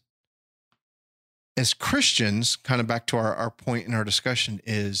 And as Christians, kind of back to our point in our discussion,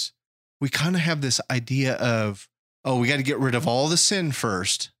 is we kind of have this idea of, oh, we got to get rid of all the sin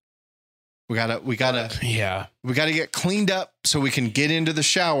first. We gotta get cleaned up so we can get into the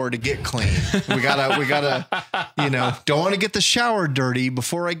shower to get clean. We gotta, you know, don't want to get the shower dirty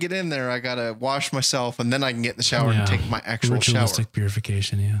before I get in there. I gotta wash myself and then I can get in the shower and take my actual ritualistic shower.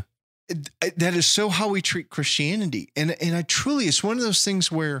 Purification. Yeah. That is so how we treat Christianity. And I truly, it's one of those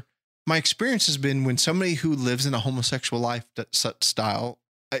things where my experience has been when somebody who lives in a homosexual lifestyle,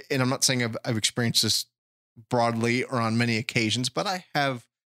 and I'm not saying I've experienced this broadly or on many occasions, but I have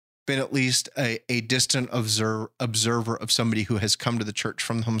been at least a distant observer of somebody who has come to the church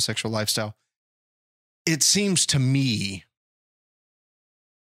from the homosexual lifestyle. It seems to me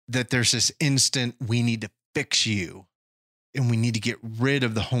that there's this instant, we need to fix you and we need to get rid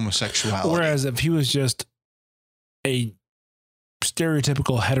of the homosexuality. Whereas if he was just a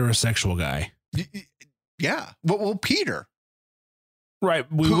stereotypical heterosexual guy. Yeah. Well, Peter.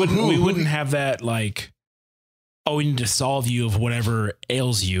 Right. We wouldn't have that, like, oh, we need to solve you of whatever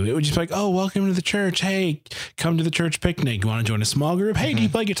ails you. It would just be like, oh, welcome to the church. Hey, come to the church picnic. You want to join a small group? Hey, do you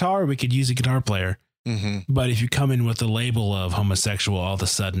play guitar? We could use a guitar player. Mm-hmm. But if you come in with the label of homosexual, all of a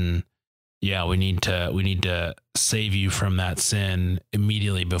sudden, yeah, we need to save you from that sin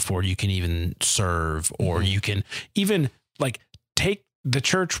immediately before you can even serve, or you can even like take the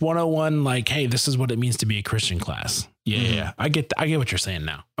church 101, like, hey, this is what it means to be a Christian class. Yeah. Yeah. I get what you're saying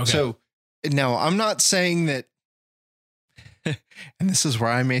now. Okay. So now I'm not saying that, and this is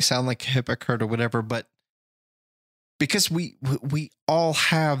where I may sound like a hypocrite or whatever, but because we all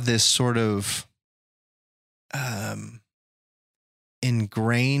have this sort of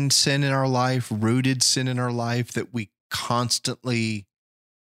ingrained sin in our life, rooted sin in our life that we constantly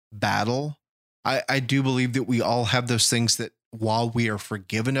battle. I do believe that we all have those things that while we are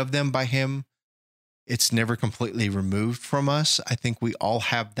forgiven of them by him, it's never completely removed from us. I think we all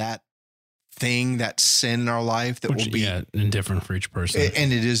have that thing, that sin in our life that will be different for each person.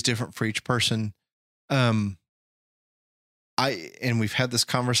 And it is different for each person. and we've had this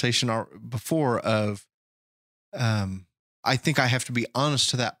conversation before of, I think I have to be honest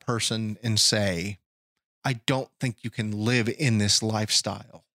to that person and say, I don't think you can live in this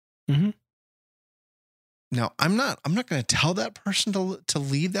lifestyle. Mm-hmm. Now, I'm not going to tell that person to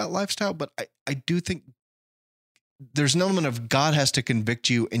leave that lifestyle, but I do think there's an element of God has to convict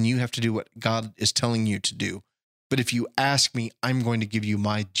you and you have to do what God is telling you to do. But if you ask me, I'm going to give you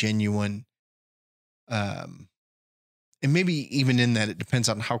my genuine, and maybe even in that, it depends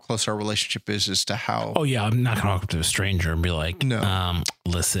on how close our relationship is as to how. Oh yeah. I'm not going to walk up to a stranger and be like, No.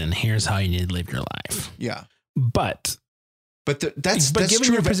 Listen, here's how you need to live your life. Yeah. But that's given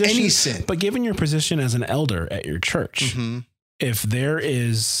true your of position, any sin. But given your position as an elder at your church, Mm-hmm. if there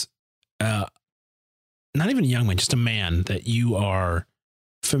is not even a young man, just a man that you are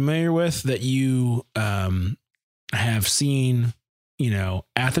familiar with, that you have seen,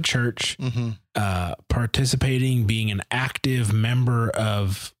 at the church, Mm-hmm. participating, being an active member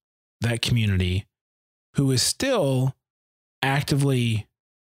of that community, who is still actively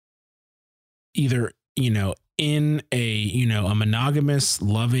either, in a monogamous,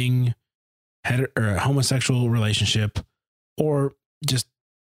 loving, or homosexual relationship, or just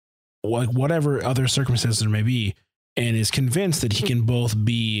like whatever other circumstances there may be, and is convinced that he can both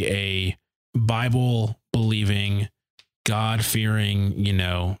be a Bible believing, God fearing,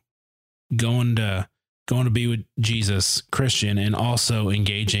 going to be with Jesus Christian, and also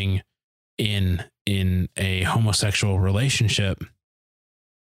engaging in a homosexual relationship.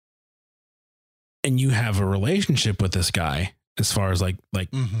 And you have a relationship with this guy, as far as like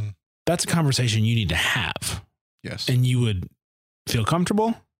Mm-hmm. that's a conversation you need to have. Yes. And you would feel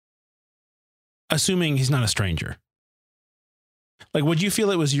comfortable, assuming he's not a stranger. Like, would you feel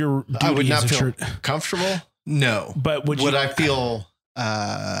it was your duty I would not as a feel church? comfortable. No. But would I feel,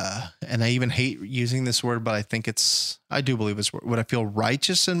 and I even hate using this word, but I do believe it's, would I feel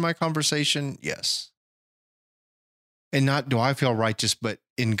righteous in my conversation? Yes. And not do I feel righteous, but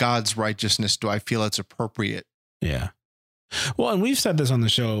in God's righteousness, do I feel it's appropriate? Yeah. Well, and we've said this on the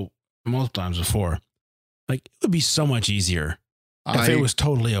show multiple times before. Like, it would be so much easier if it was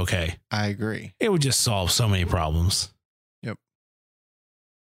totally okay. I agree. It would just solve so many problems. Yep.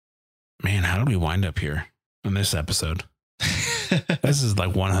 Man, how did we wind up here on this episode? This is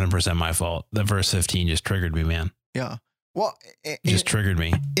like 100% my fault. That verse 15 just triggered me, man. Yeah. Well, Just triggered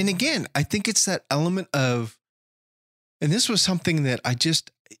me. And again, I think it's that element of, and this was something that I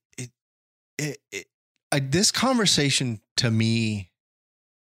just, this conversation to me,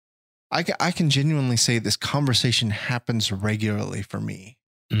 I can genuinely say this conversation happens regularly for me,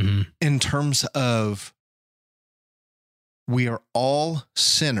 Mm-hmm. in terms of we are all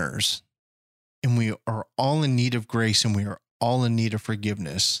sinners and we are all in need of grace and we are all in need of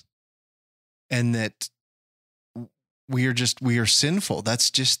forgiveness, and that we are sinful.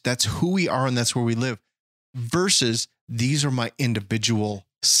 That's who we are, and that's where we live, versus these are my individual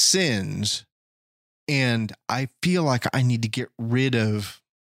sins. And I feel like I need to get rid of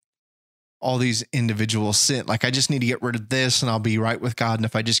all these individual sin. Like, I just need to get rid of this and I'll be right with God. And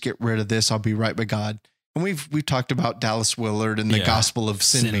if I just get rid of this, I'll be right with God. And we've talked about Dallas Willard and the gospel of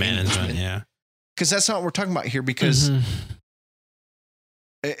sin management. Yeah. Because that's not what we're talking about here. Because Mm-hmm.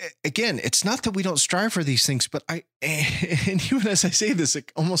 again, it's not that we don't strive for these things, but and even as I say this,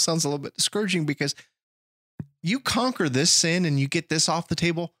 it almost sounds a little bit discouraging, because you conquer this sin and you get this off the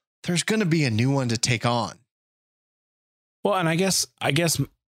table, there's going to be a new one to take on. Well, and I guess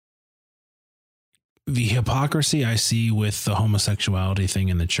the hypocrisy I see with the homosexuality thing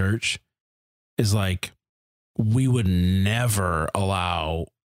in the church is like, we would never allow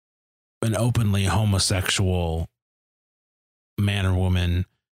an openly homosexual man or woman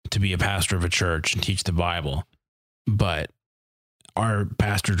to be a pastor of a church and teach the Bible. But our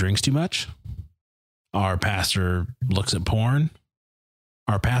pastor drinks too much. Our pastor looks at porn.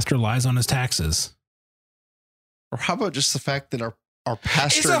 Our pastor lies on his taxes. Or how about just the fact that our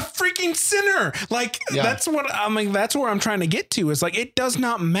pastor is a freaking sinner? Like, that's what I mean. That's where I'm trying to get to. Is like, it does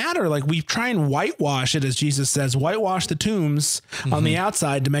not matter. Like, we try and whitewash it, as Jesus says, whitewash the tombs on the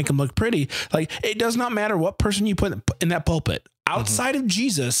outside to make them look pretty. Like, it does not matter what person you put in that pulpit. Outside of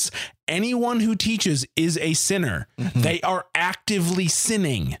Jesus, anyone who teaches is a sinner. They are actively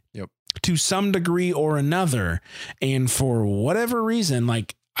sinning to some degree or another. And for whatever reason,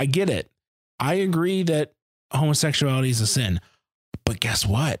 like, I get it. I agree that homosexuality is a sin. But guess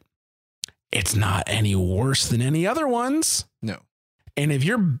what? It's not any worse than any other ones. No. And if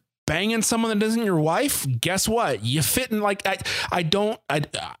you're banging someone that isn't your wife, guess what? You fit in. Like,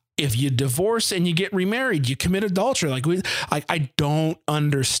 if you divorce and you get remarried, you commit adultery. Like I don't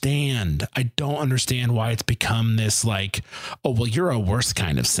understand. I don't understand why it's become this like, oh, well, you're a worse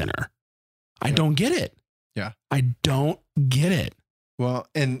kind of sinner. I don't get it. Yeah. I don't get it. Well,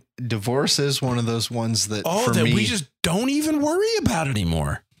 and divorce is one of those ones that we just don't even worry about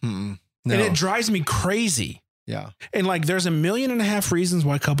anymore. No. And it drives me crazy. Yeah. And like, there's 1.5 million reasons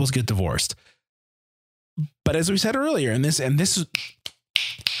why couples get divorced. But as we said earlier, and this is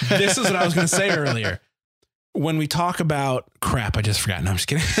what I was going to say earlier. When we talk about crap, I just forgot. No, I'm just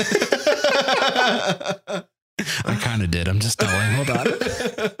kidding. I kind of did. I'm just telling. Hold on.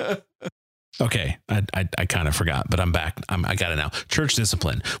 Okay. I kind of forgot, but I'm back. I got it now. Church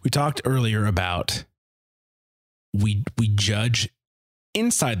discipline. We talked earlier about we judge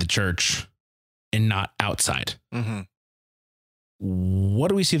inside the church and not outside. Mm-hmm. What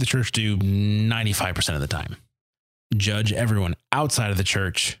do we see the church do 95% of the time? Judge everyone outside of the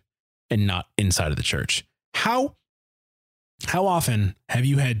church and not inside of the church. How often have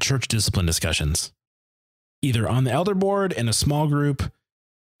you had church discipline discussions? Either on the elder board, in a small group?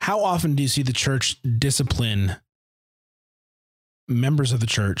 How often do you see the church discipline members of the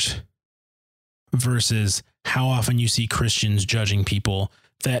church versus how often you see Christians judging people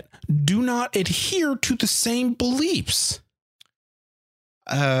that do not adhere to the same beliefs?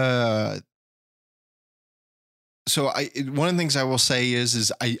 So one of the things I will say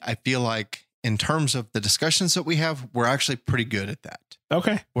is I feel like in terms of the discussions that we have, we're actually pretty good at that.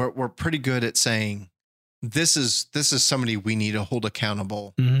 Okay. We're pretty good at saying this is somebody we need to hold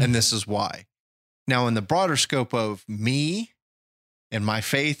accountable, Mm-hmm. and this is why. Now, in the broader scope of me and my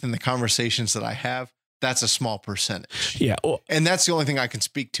faith and the conversations that I have, that's a small percentage. Yeah. Well, And that's the only thing I can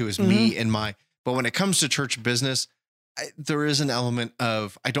speak to is me and but when it comes to church business, there is an element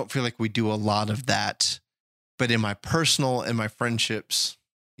of, I don't feel like we do a lot of that, but in my personal and my friendships,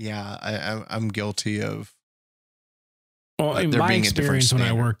 yeah, I'm guilty of. well, in there my being a different experience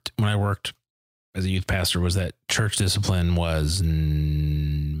when I worked as a youth pastor was that church discipline was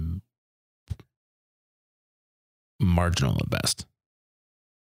marginal at best. It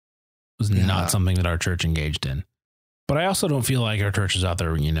was not something that our church engaged in. But I also don't feel like our church is out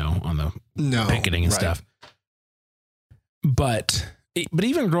there, on the picketing and stuff. But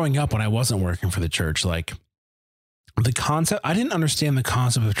even growing up when I wasn't working for the church, like the concept, I didn't understand the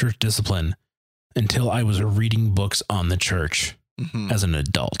concept of church discipline until I was reading books on the church as an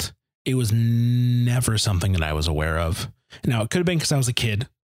adult. It was never something that I was aware of. Now, it could have been because I was a kid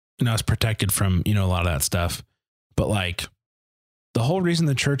and I was protected from, a lot of that stuff. But like the whole reason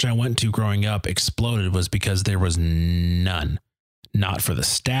the church I went to growing up exploded was because there was none, not for the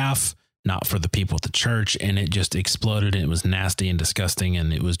staff, not for the people at the church. And it just exploded and it was nasty and disgusting.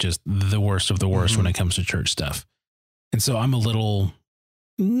 And it was just the worst of the worst when it comes to church stuff. And so I'm a little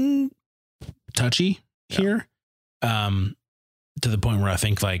touchy here, to the point where I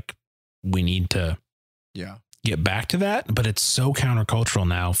think like we need to get back to that. But it's so countercultural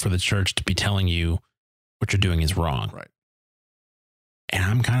now for the church to be telling you what you're doing is wrong. Right. And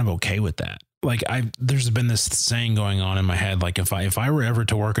I'm kind of okay with that. Like there's been this saying going on in my head. Like if I were ever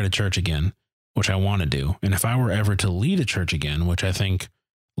to work at a church again, which I want to do, and if I were ever to lead a church again, which I think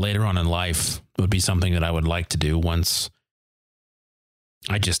later on in life would be something that I would like to do once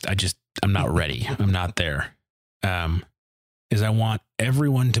I'm not ready. I'm not there. Is I want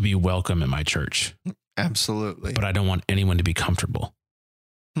everyone to be welcome at my church. Absolutely. But I don't want anyone to be comfortable.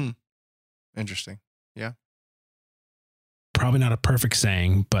 Interesting. Yeah. Probably not a perfect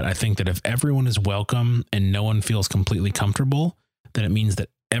saying, but I think that if everyone is welcome and no one feels completely comfortable, then it means that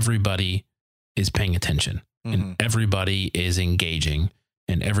everybody is paying attention and everybody is engaging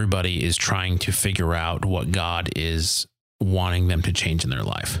and everybody is trying to figure out what God is wanting them to change in their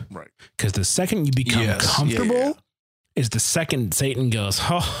life. Right. Because the second you become comfortable is the second Satan goes,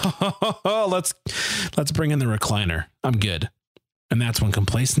 let's bring in the recliner. I'm good. And that's when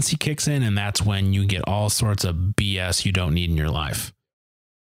complacency kicks in. And that's when you get all sorts of BS you don't need in your life.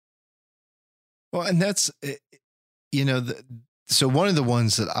 Well, and that's, so one of the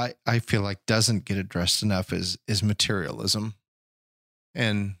ones that I feel like doesn't get addressed enough is materialism.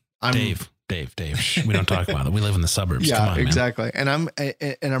 And Dave, we don't talk about it. We live in the suburbs. Yeah, come on, exactly. Man.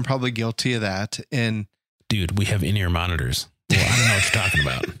 And I'm probably guilty of that. And dude, we have in-ear monitors. Well, I don't know what you're talking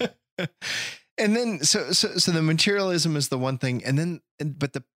about. And then, so the materialism is the one thing. And then,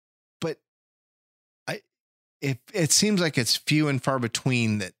 it seems like it's few and far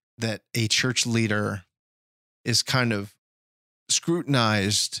between that a church leader is kind of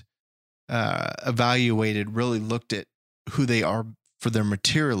scrutinized, evaluated, really looked at who they are for their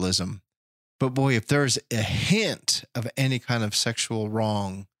materialism. But boy, if there's a hint of any kind of sexual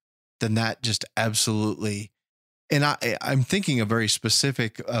wrong then that just absolutely. And I'm thinking a very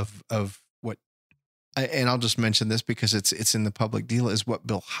specific of what, and I'll just mention this because it's in the public deal, is what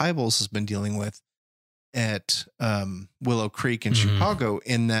Bill Hybels has been dealing with at Willow Creek in Chicago.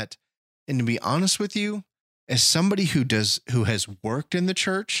 In that, and to be honest with you, as somebody who has worked in the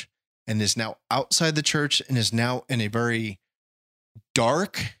church and is now outside the church and is now in a very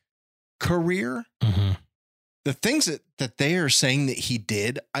dark career, the things that they are saying that he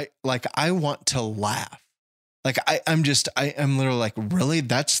did, I want to laugh. Like I'm literally like, really?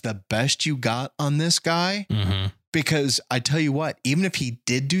 That's the best you got on this guy? Because I tell you what, even if he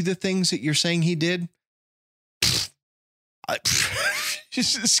did do the things that you're saying he did,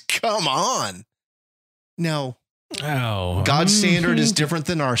 just come on. Now, God's standard is different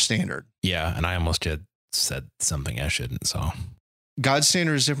than our standard. Yeah, and I almost just said something I shouldn't. So God's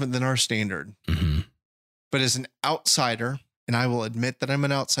standard is different than our standard. But as an outsider, and I will admit that I'm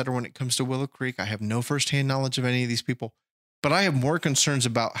an outsider when it comes to Willow Creek, I have no firsthand knowledge of any of these people, but I have more concerns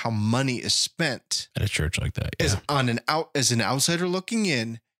about how money is spent at a church like that, as an outsider looking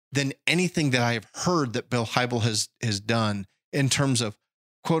in, than anything that I have heard that Bill Hybel has done in terms of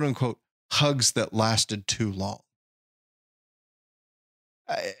quote unquote hugs that lasted too long.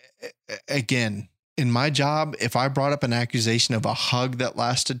 Again, in my job, if I brought up an accusation of a hug that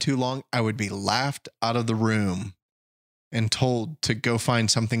lasted too long, I would be laughed out of the room and told to go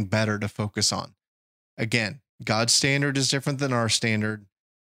find something better to focus on. Again, God's standard is different than our standard,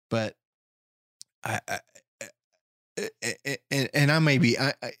 but I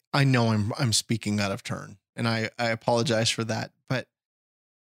know I'm speaking out of turn, and I apologize for that, but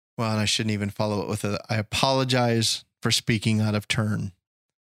well, and I shouldn't even follow it with I apologize for speaking out of turn.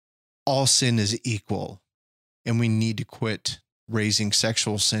 All sin is equal, and we need to quit raising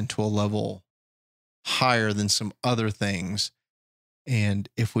sexual sin to a level higher than some other things. And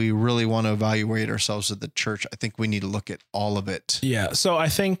if we really want to evaluate ourselves at the church, I think we need to look at all of it. Yeah. So I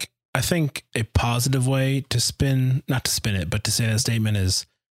think a positive way to not to spin it, but to say that statement is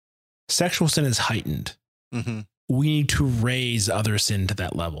sexual sin is heightened. We need to raise other sin to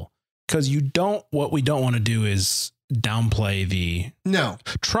that level, because what we don't want to do is downplay the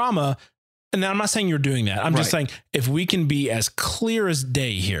trauma. And I'm not saying you're doing that. I'm just saying, if we can be as clear as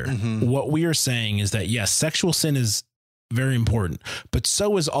day here, what we are saying is that yes, sexual sin is very important, but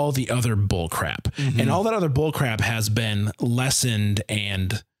so is all the other bull crap. And all that other bull crap has been lessened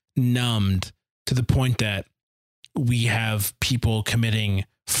and numbed to the point that we have people committing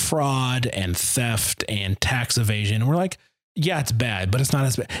fraud and theft and tax evasion. And we're like, yeah, it's bad, but it's not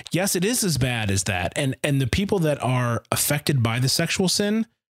as bad. Yes, it is as bad as that. And the people that are affected by the sexual sin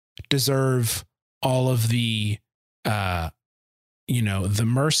deserve all of the, the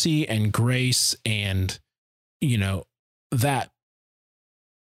mercy and grace and, that.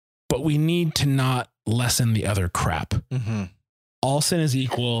 But we need to not lessen the other crap. All sin is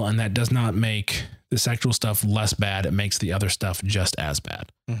equal, and that does not make the sexual stuff less bad. It makes the other stuff just as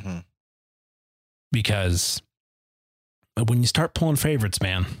bad. Because when you start pulling favorites,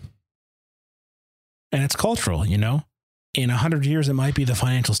 man, and it's cultural, in 100 years, it might be the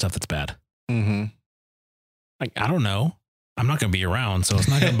financial stuff that's bad. Like, I don't know. I'm not going to be around, so it's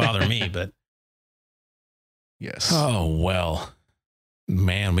not going to bother me, but yes. Oh, well,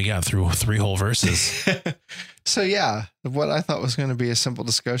 man, we got through 3 whole verses. So yeah, what I thought was going to be a simple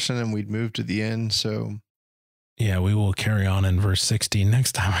discussion, and we'd move to the end. So yeah, we will carry on in verse 16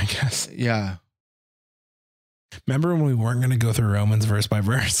 next time, I guess. Yeah. Remember when we weren't going to go through Romans verse by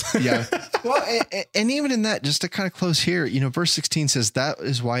verse? Yeah. Well, and even in that, just to kind of close here, verse 16 says that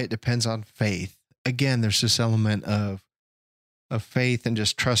is why it depends on faith. Again, there's this element of faith and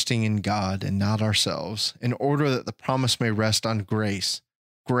just trusting in God and not ourselves, in order that the promise may rest on grace.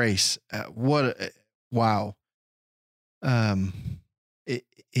 Grace. Wow. It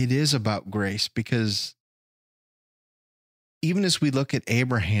is about grace, because even as we look at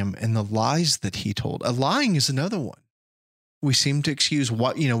Abraham and the lies that he told, lying is another one. We seem to excuse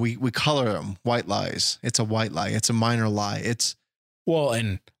what, we color them white lies. It's a white lie. It's a minor lie.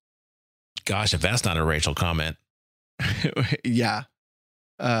 And gosh, if that's not a racial comment. Yeah.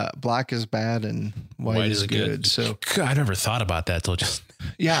 Black is bad and white is good. So I never thought about that till just.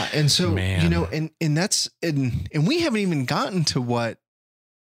 Yeah. And so, and that's, and we haven't even gotten to what.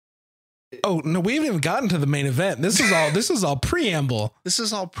 Oh no, we haven't even gotten to the main event. This is all preamble. This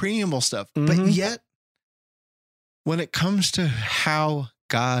is all preamble stuff. But yet, when it comes to how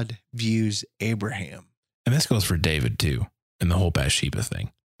God views Abraham, and this goes for David too, and the whole Bathsheba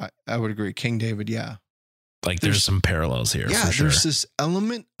thing. I would agree. King David. Yeah. Like there's some parallels here. Yeah. For sure. There's this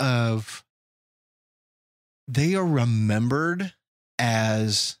element of they are remembered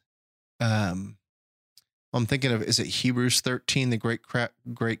as I'm thinking of, is it Hebrews 13, the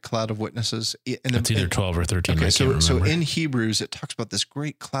great cloud of witnesses? It's either 12 or 13. Okay, I can't remember. So in Hebrews, it talks about this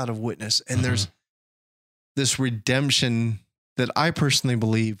great cloud of witness, and there's this redemption that I personally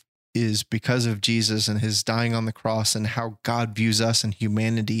believe is because of Jesus and his dying on the cross, and how God views us and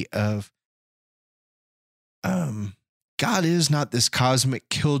humanity of, God is not this cosmic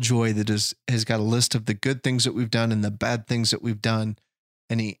killjoy that has got a list of the good things that we've done and the bad things that we've done.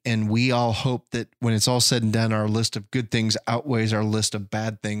 And we all hope that when it's all said and done, our list of good things outweighs our list of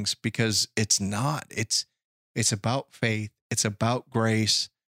bad things, because it's not. It's about faith. It's about grace.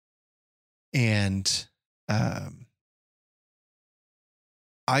 And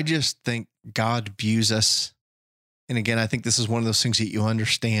I just think God views us. And again, I think this is one of those things that you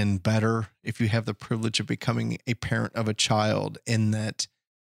understand better if you have the privilege of becoming a parent of a child, in that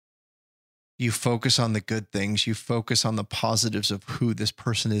you focus on the good things, you focus on the positives of who this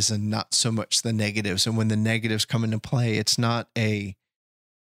person is, and not so much the negatives. And when the negatives come into play, it's not it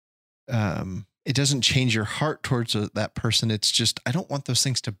doesn't change your heart towards that person. It's just, I don't want those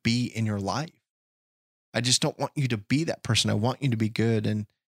things to be in your life. I just don't want you to be that person. I want you to be good.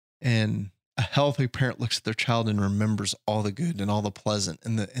 And a healthy parent looks at their child and remembers all the good and all the pleasant,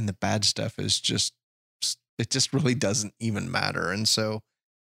 and the bad stuff is just, it just really doesn't even matter. And so,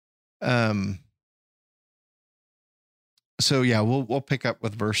 yeah, we'll pick up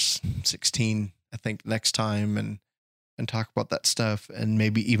with verse 16, I think, next time, and talk about that stuff, and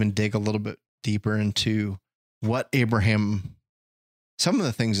maybe even dig a little bit deeper into some of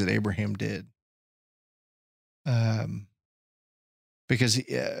the things that Abraham did. Because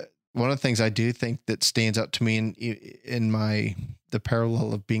one of the things I do think that stands out to me in the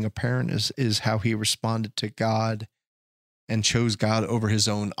parallel of being a parent is how he responded to God and chose God over his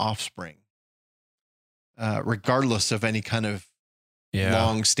own offspring, regardless of any kind of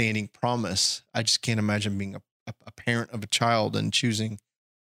long-standing promise. I just can't imagine being a parent of a child and choosing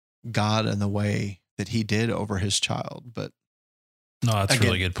God in the way that he did over his child. But no, that's a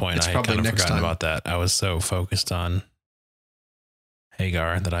really good point. I had kind of forgotten about that. I was so focused on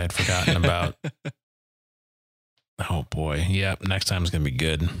Hagar that I had forgotten about. Oh boy. Yep. Next time is going to be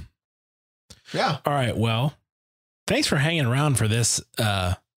good. Yeah. All right. Well, thanks for hanging around for this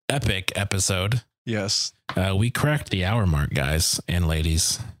epic episode. Yes. We cracked the hour mark, guys and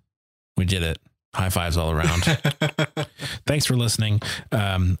ladies. We did it. High fives all around. Thanks for listening.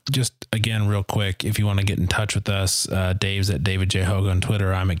 Just again, real quick, if you want to get in touch with us, Dave's at David J. Hogue on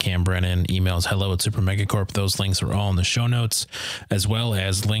Twitter. I'm at Cam Brennan. Emails hello@supermegacorp. Those links are all in the show notes, as well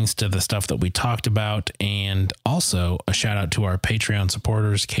as links to the stuff that we talked about. And also a shout out to our Patreon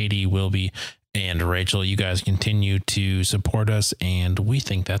supporters, Katie, Wilby, and Rachel. You guys continue to support us, and we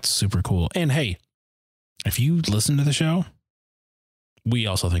think that's super cool. And hey, if you listen to the show, we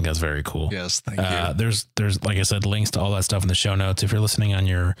also think that's very cool. Yes, thank you. There's, like I said, links to all that stuff in the show notes. If you're listening on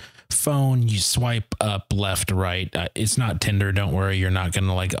your phone, you swipe up, left, right. It's not Tinder. Don't worry. You're not going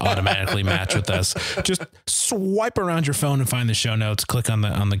to automatically match with us. Just swipe around your phone and find the show notes. Click on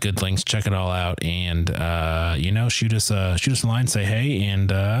the good links. Check it all out. And, shoot us a line, say hey,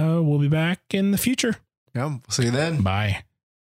 and we'll be back in the future. Yeah. We'll see you then. Bye.